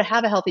in order to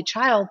have a healthy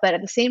child. But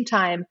at the same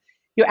time,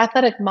 your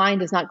athletic mind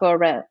does not go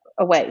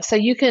away. So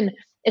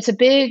it's a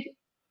big,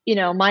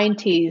 mind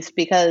tease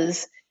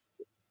because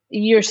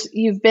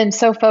you've been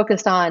so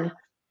focused on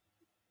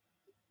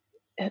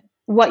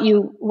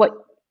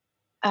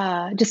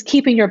just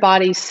keeping your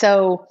body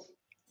so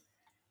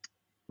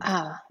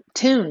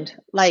tuned,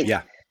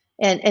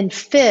 and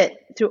fit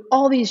through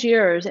all these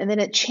years, and then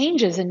it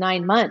changes in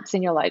 9 months,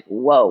 and you're like,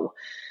 whoa.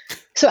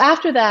 So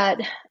after that,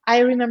 I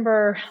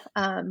remember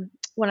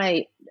when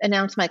I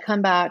announced my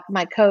comeback,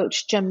 my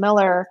coach, Jim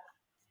Miller,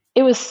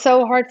 it was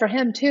so hard for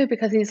him too,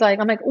 because he's like,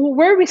 I'm like, well,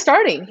 where are we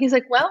starting? He's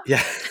like, well,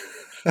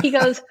 he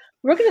goes,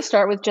 we're going to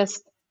start with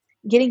just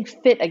getting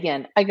fit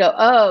again. I go,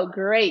 oh,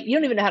 great. You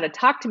don't even know how to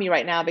talk to me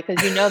right now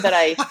because you know that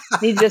I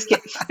need to just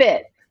get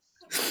fit.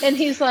 And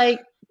he's like,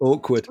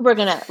 awkward. We're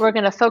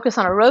gonna focus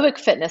on aerobic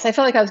fitness. I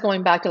felt like I was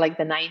going back to like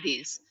the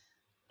 90s.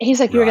 He's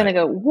like, you're gonna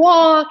go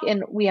walk,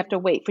 and we have to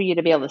wait for you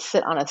to be able to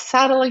sit on a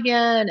saddle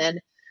again,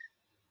 and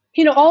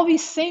all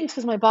these things,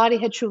 because my body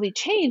had truly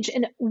changed.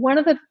 And one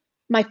of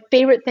my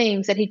favorite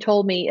things that he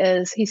told me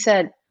is, he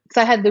said,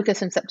 because I had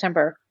Lucas in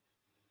September,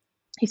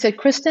 he said,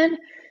 Kristen,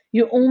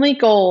 your only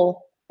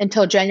goal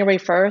until January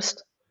 1st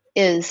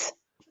is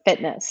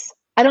fitness.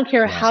 I don't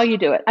care how you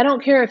do it. I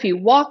don't care if you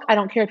walk. I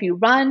don't care if you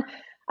run.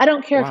 I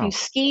don't care if you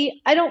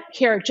ski. I don't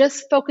care.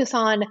 Just focus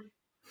on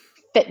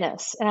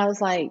fitness. And I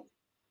was like,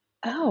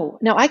 oh,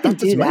 no, I can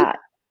do that.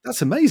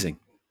 That's amazing.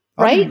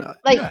 Right?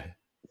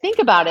 Think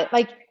about it.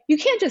 Like, you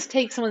can't just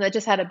take someone that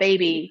just had a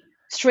baby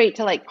straight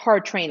to like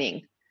hard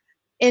training.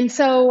 And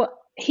so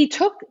he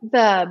took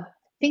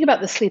think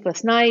about the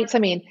sleepless nights. I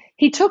mean,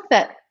 he took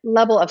that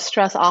level of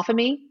stress off of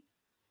me.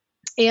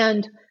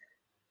 And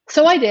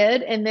so I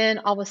did. And then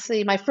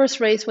obviously my first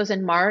race was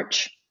in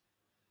March.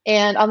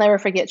 And I'll never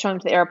forget showing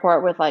up to the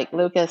airport with like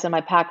Lucas and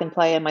my pack and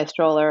play and my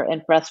stroller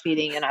and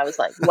breastfeeding. And I was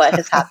like, what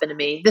has happened to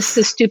me? This is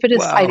the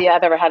stupidest idea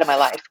I've ever had in my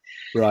life.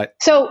 Right.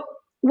 So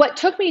what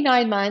took me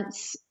 9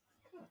 months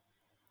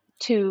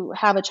to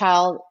have a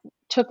child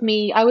took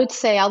me, I would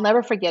say, I'll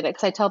never forget it,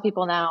 because I tell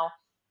people now,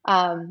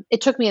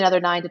 it took me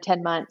another 9 to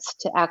 10 months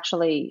to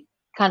actually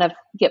kind of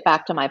get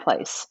back to my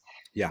place.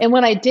 Yeah. And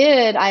when I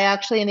did,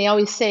 and they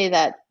always say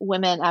that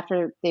women,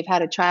 after they've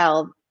had a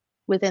child,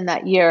 within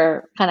that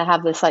year kind of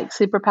have this like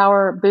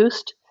superpower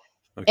boost.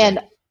 Okay. And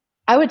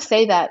I would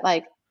say that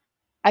like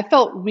I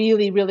felt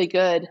really, really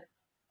good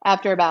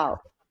after about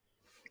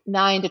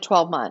 9 to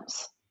 12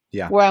 months.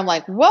 Yeah. Where I'm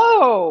like,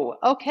 whoa,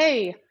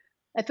 okay,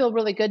 I feel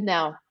really good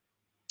now.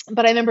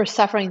 But I remember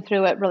suffering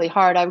through it really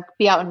hard. I would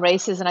be out in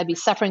races and I'd be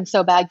suffering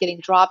so bad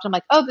getting dropped. I'm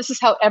like, oh, this is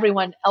how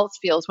everyone else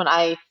feels when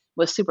I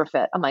was super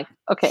fit. I'm like,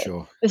 okay,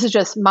 This is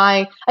just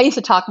I used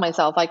to talk to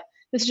myself like,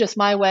 this is just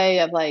my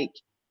way of like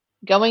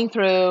going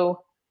through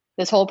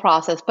this whole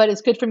process. But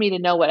it's good for me to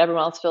know what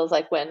everyone else feels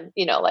like when,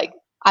 like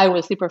I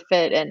was super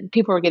fit and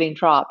people were getting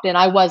dropped and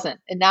I wasn't,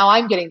 and now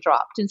I'm getting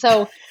dropped. And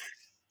so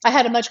I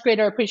had a much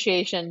greater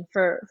appreciation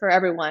for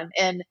everyone.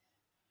 And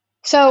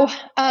so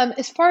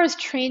as far as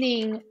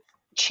training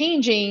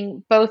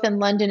changing both in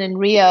London and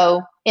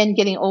Rio and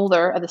getting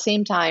older at the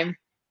same time,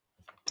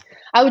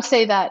 I would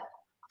say that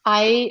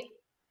I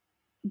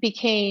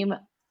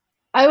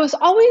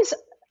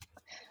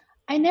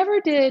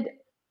never did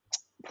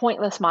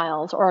pointless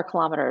miles or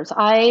kilometers.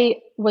 I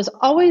was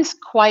always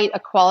quite a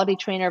quality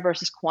trainer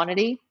versus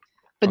quantity,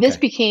 but this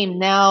became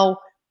now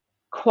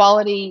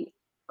quality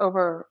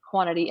over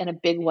quantity in a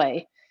big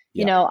way.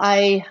 Yeah.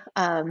 I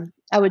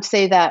would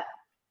say that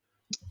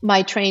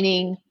my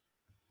training,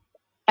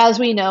 as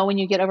we know, when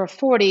you get over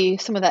 40,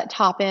 some of that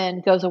top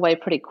end goes away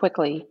pretty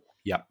quickly.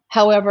 Yeah.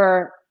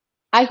 However,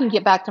 I can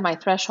get back to my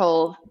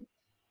threshold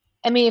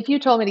I mean, if you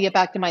told me to get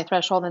back to my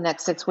threshold in the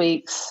next 6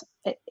 weeks,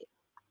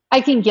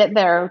 I can get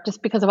there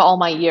just because of all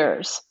my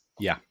years.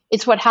 Yeah.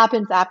 It's what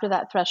happens after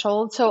that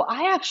threshold. So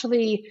I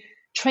actually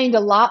trained a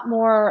lot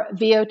more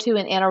VO2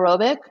 and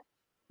anaerobic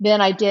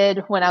than I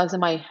did when I was in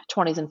my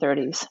 20s and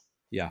 30s.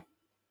 Yeah.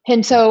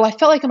 And so I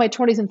felt like in my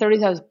 20s and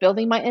 30s, I was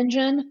building my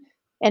engine.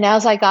 And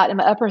as I got in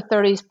my upper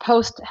 30s,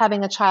 post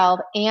having a child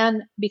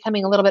and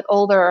becoming a little bit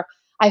older,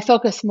 I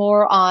focused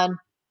more on,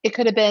 it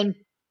could have been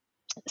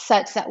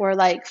sets that were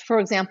like, for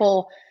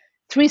example,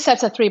 3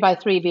 sets of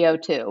 3x3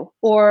 VO2,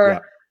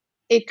 or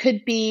it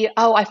could be,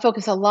 I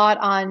focus a lot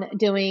on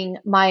doing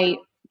my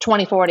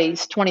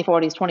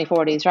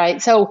 2040s,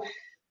 right? So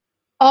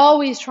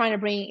always trying to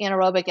bring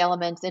anaerobic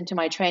elements into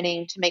my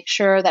training to make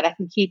sure that I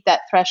can keep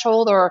that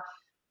threshold, or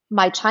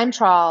my time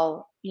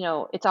trial,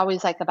 it's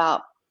always like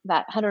about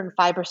that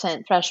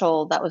 105%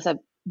 threshold. That was a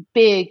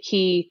big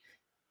key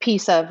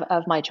piece of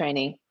my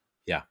training.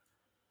 Yeah.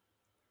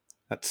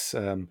 That's,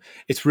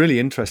 it's really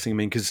interesting. I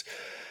mean, because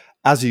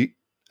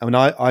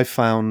I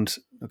found,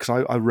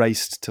 because I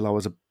raced till I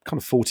was kind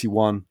of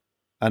 41,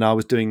 and I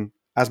was doing,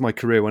 as my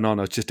career went on,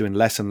 I was just doing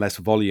less and less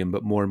volume,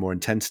 but more and more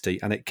intensity.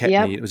 And it kept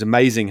me, it was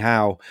amazing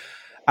how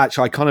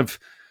actually I kind of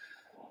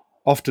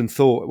often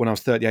thought when I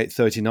was 38,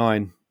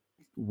 39,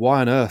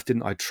 why on earth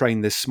didn't I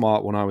train this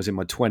smart when I was in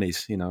my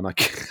 20s?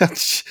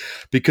 And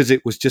because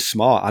it was just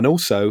smart. And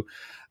also,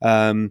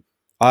 I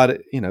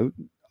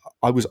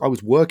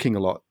was working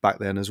a lot back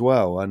then as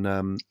well, and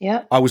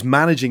I was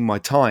managing my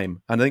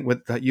time. And I think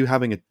with you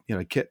having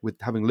a kid, with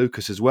having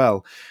Lucas as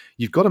well,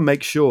 you've got to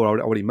make sure.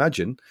 I would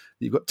imagine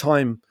that you've got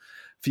time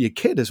for your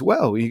kid as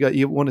well.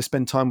 You want to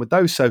spend time with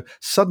those. So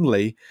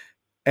suddenly,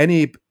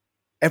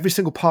 every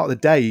single part of the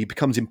day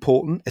becomes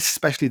important,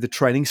 especially the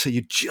training. So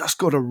you just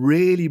got to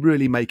really,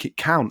 really make it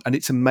count. And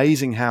it's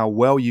amazing how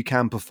well you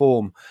can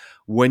perform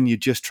when you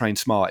just train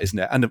smart, isn't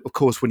it? And of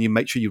course, when you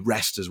make sure you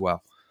rest as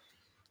well.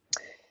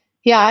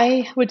 Yeah,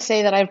 I would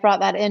say that I've brought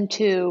that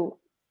into,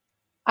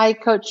 I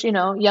coach,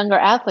 younger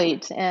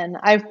athletes, and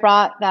I've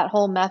brought that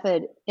whole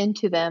method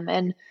into them.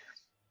 And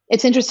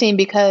it's interesting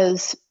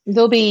because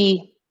there'll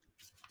be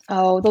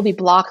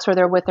blocks where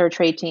they're with their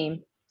trade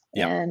team.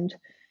 Yep. And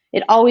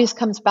it always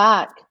comes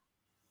back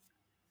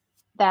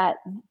that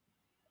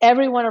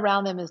everyone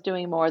around them is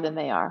doing more than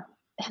they are.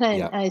 And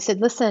I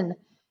said, listen,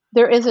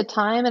 there is a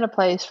time and a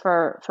place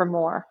for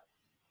more,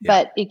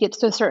 but it gets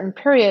to a certain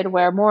period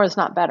where more is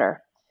not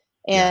better.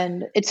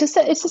 And it's just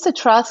a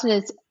trust.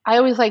 And I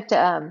always like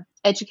to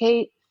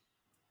educate,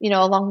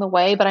 along the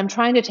way, but I'm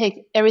trying to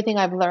take everything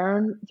I've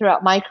learned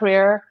throughout my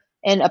career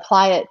and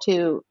apply it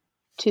to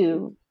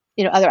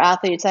other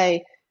athletes.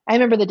 I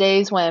remember the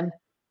days when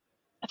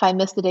if I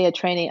missed a day of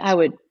training, I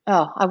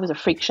was a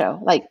freak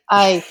show. Like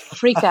I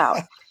freaked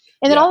out.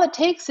 And then all it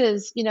takes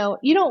is, you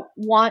don't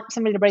want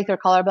somebody to break their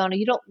collarbone, or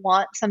you don't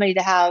want somebody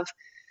to have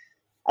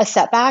a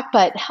setback,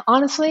 but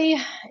honestly,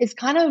 it's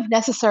kind of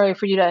necessary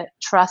for you to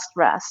trust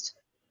rest.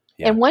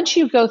 Yeah. And once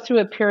you go through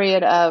a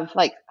period of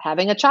like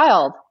having a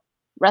child,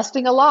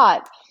 resting a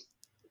lot,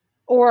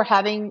 or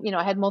having,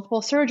 I had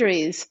multiple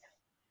surgeries,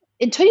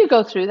 until you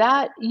go through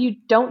that, you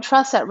don't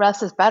trust that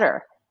rest is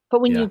better.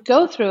 But when you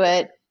go through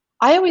it,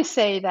 I always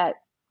say that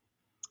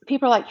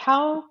people are like,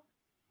 how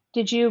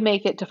did you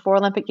make it to 4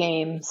 Olympic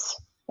Games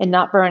and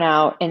not burn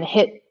out and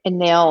hit and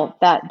nail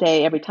that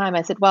day every time?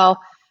 I said,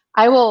 well,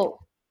 I will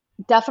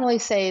definitely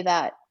say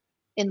that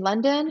in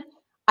London,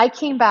 I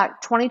came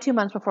back 22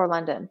 months before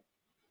London.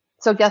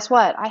 So guess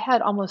what? I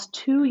had almost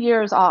 2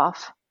 years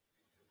off.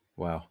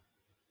 Wow.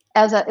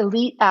 As an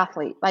elite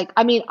athlete.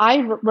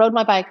 I rode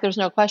my bike, there's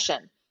no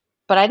question,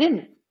 but I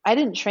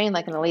didn't train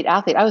like an elite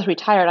athlete. I was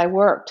retired. I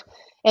worked.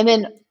 And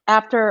then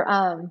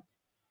after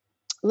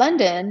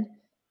London,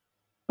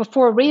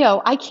 before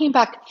Rio, I came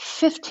back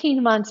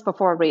 15 months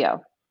before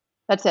Rio.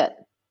 That's it.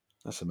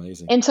 That's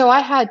amazing. And so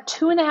I had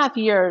 2.5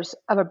 years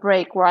of a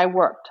break where I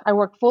worked. I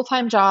worked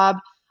full-time job.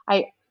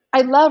 I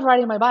love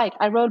riding my bike.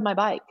 I rode my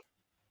bike.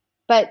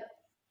 But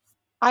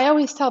I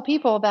always tell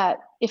people that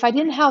if I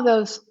didn't have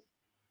those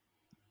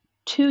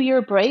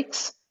 2-year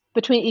breaks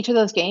between each of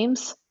those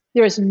games,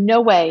 there is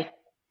no way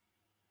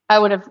I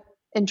would have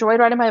enjoyed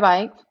riding my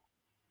bike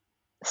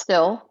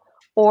still,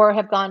 or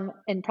have gone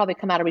and probably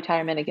come out of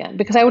retirement again,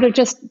 because I would have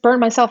just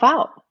burned myself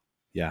out.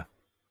 Yeah.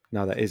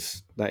 No, that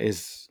is,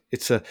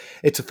 it's a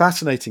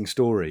fascinating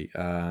story.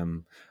 I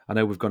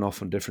know we've gone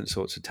off on different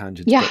sorts of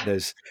tangents,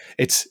 but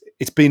it's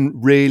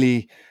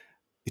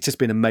just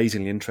been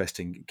amazingly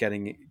interesting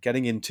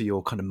getting into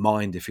your kind of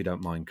mind, if you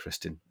don't mind,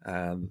 Kristin,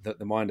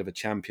 the mind of a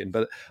champion,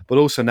 but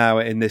also now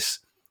in this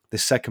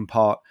second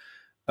part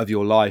of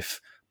your life,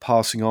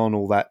 passing on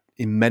all that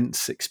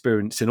immense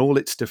experience in all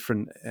its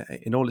different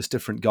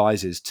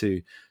guises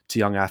to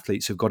young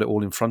athletes who've got it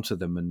all in front of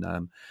them.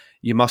 And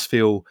you must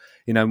feel,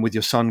 with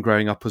your son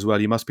growing up as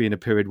well, you must be in a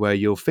period where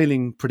you're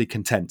feeling pretty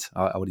content,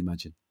 I would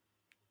imagine.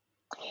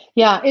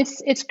 Yeah,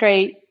 it's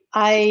great.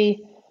 I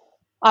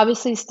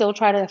obviously still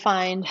try to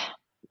find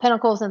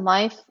pinnacles in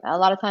life. A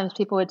lot of times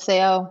people would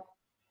say, oh,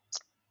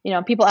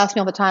 people ask me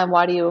all the time,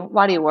 why do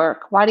you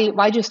work?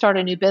 Why'd you start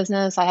a new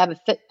business? I have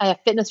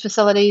fitness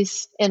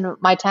facilities in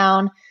my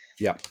town.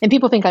 Yeah. And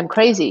people think I'm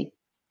crazy.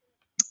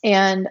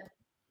 And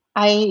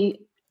I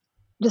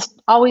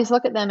just always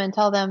look at them and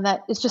tell them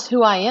that it's just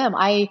who I am.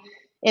 I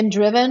am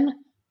driven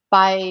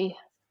by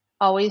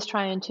always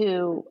trying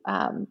to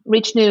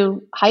reach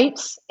new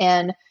heights.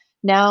 And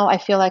now I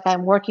feel like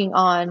I'm working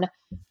on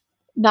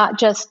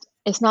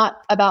it's not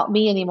about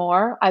me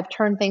anymore. I've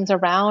turned things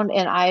around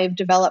and I've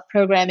developed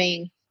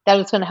programming that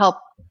is going to help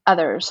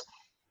others.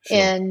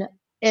 Sure.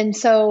 And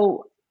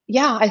so,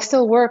 yeah, I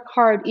still work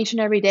hard each and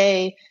every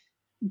day,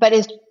 but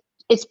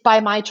it's by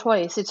my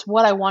choice. It's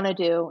what I want to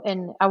do.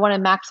 And I want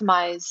to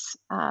maximize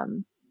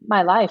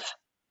my life.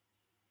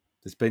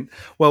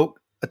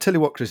 I tell you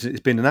what, Kristen, it's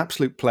been an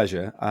absolute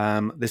pleasure.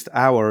 This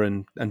hour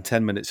and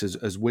 10 minutes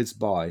has whizzed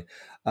by.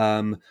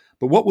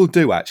 But what we'll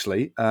do,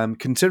 actually,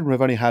 considering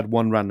we've only had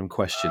one random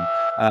question,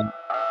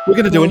 we're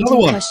going to do another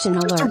one. Question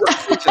alert.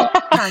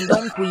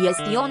 Random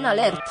question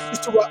alert.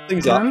 Just to wrap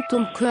things up.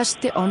 Random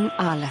question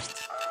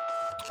alert.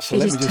 So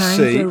it is time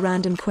for a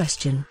random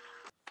question.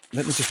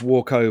 Let me just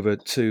walk over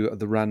to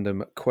the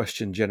random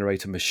question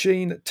generator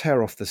machine,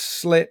 tear off the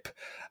slip.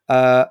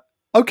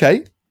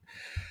 Okay,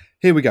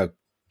 here we go.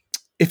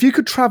 If you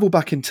could travel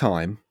back in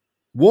time,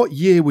 what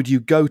year would you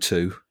go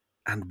to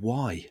and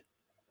why?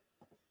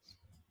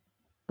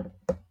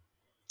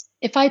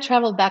 If I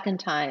traveled back in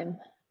time,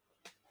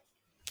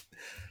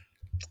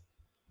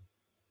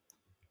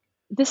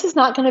 this is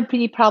not going to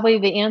be probably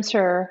the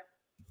answer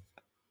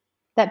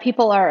that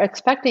people are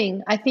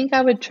expecting. I think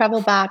I would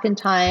travel back in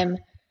time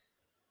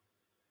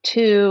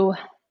to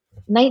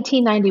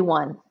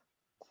 1991.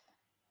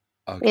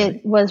 Okay.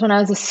 It was when I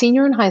was a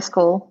senior in high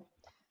school,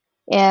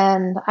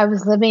 and I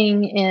was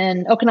living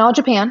in Okinawa,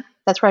 Japan.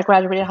 That's where I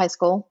graduated high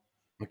school.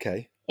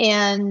 Okay.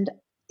 And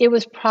it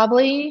was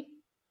probably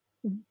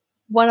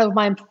one of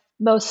my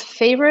most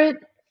favorite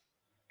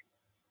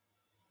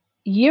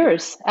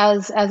years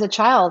as a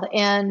child.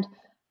 And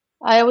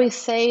I always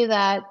say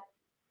that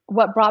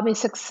what brought me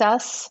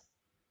success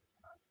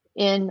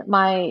in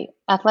my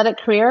athletic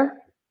career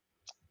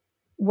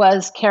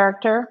was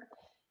character.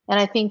 And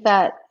I think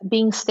that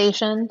being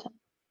stationed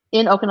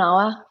in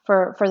Okinawa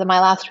for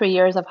my last 3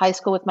 years of high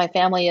school with my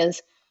family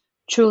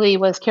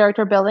was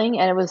character building.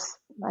 And it was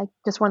like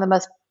just one of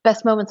the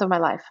best moments of my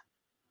life.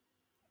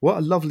 What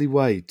a lovely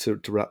way to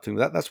wrap things.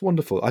 That's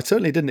wonderful. I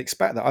certainly didn't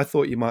expect that. I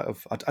thought you might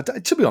have.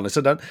 To be honest,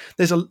 I don't.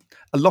 There's a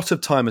lot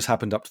of time has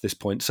happened up to this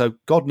point, so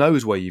God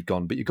knows where you've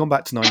gone. But you've gone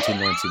back to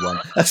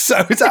 1991,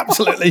 so it's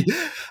absolutely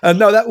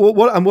no.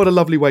 What a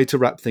lovely way to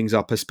wrap things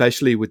up,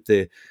 especially with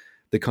the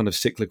kind of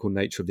cyclical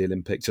nature of the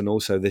Olympics, and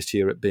also this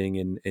year it being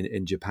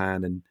in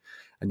Japan, and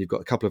you've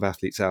got a couple of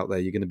athletes out there.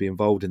 You're going to be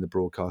involved in the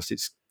broadcast.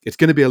 It's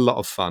going to be a lot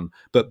of fun.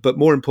 But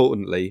more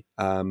importantly,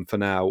 for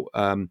now.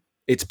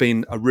 It's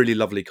been a really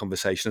lovely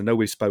conversation. I know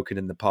we've spoken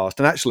in the past,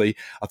 and actually,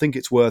 I think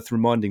it's worth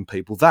reminding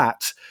people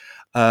that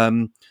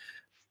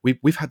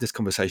we've had this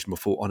conversation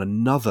before on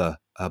another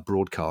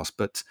broadcast.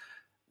 But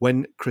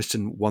when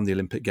Kristen won the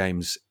Olympic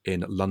Games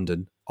in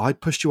London, I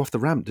pushed you off the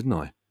ramp, didn't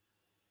I?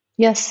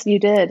 Yes, you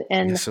did,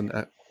 and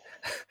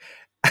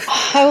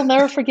I will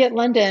never forget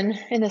London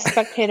and the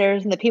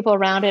spectators and the people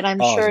around it. I'm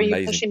sure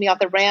you pushing me off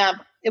the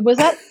ramp. Was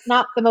that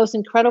not the most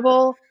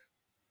incredible?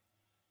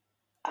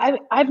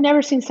 I've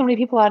never seen so many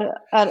people at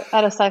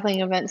a cycling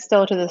event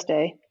still to this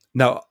day.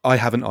 No, I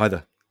haven't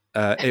either.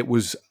 It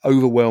was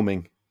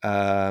overwhelming,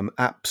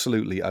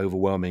 absolutely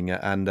overwhelming.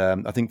 And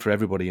I think for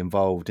everybody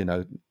involved,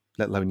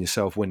 let alone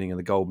yourself winning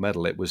the gold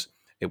medal, it was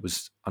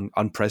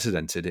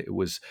unprecedented. It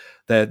was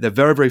they're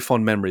very, very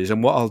fond memories.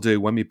 And what I'll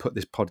do when we put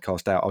this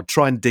podcast out, I'll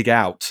try and dig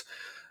out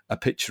a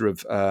picture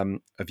of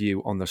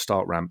you on the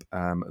start ramp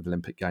of the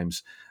Olympic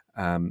Games.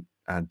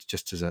 And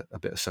just as a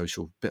bit of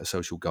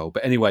social goal.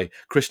 But anyway,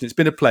 Kristen, it's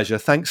been a pleasure.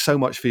 Thanks so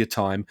much for your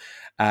time,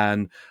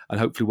 and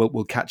hopefully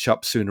we'll catch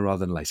up sooner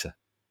rather than later.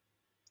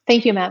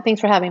 Thank you, Matt.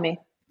 Thanks for having me.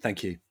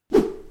 Thank you.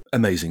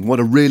 Amazing. What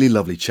a really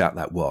lovely chat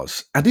that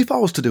was. And if I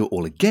was to do it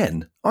all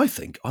again, I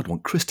think I'd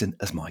want Kristen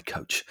as my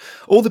coach.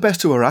 All the best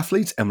to our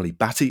athletes, Emily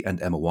Batty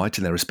and Emma White,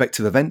 in their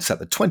respective events at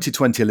the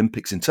 2020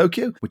 Olympics in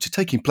Tokyo, which are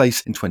taking place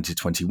in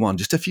 2021,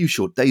 just a few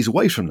short days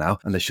away from now,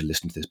 unless you're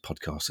listening to this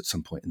podcast at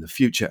some point in the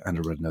future and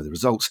already know the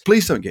results.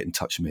 Please don't get in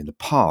touch with me in the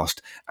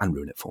past and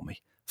ruin it for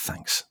me.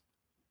 Thanks.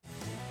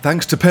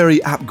 Thanks to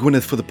Perry Ap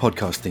Gwyneth for the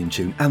podcast theme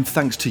tune, and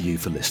thanks to you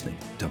for listening.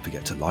 Don't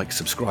forget to like,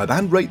 subscribe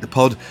and rate the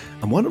pod,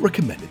 and why not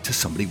recommend it to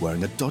somebody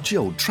wearing a dodgy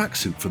old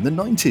tracksuit from the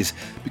 90s,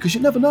 because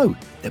you never know,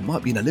 there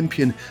might be an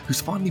Olympian who's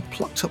finally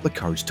plucked up the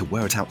courage to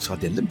wear it outside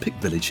the Olympic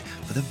Village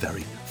for the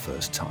very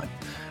first time.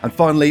 And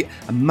finally,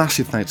 a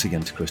massive thanks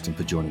again to Kristen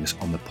for joining us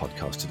on the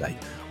podcast today.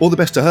 All the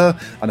best to her,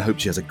 and I hope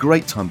she has a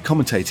great time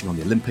commentating on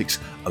the Olympics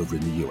over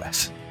in the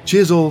US.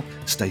 Cheers all,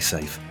 stay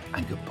safe,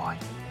 and goodbye.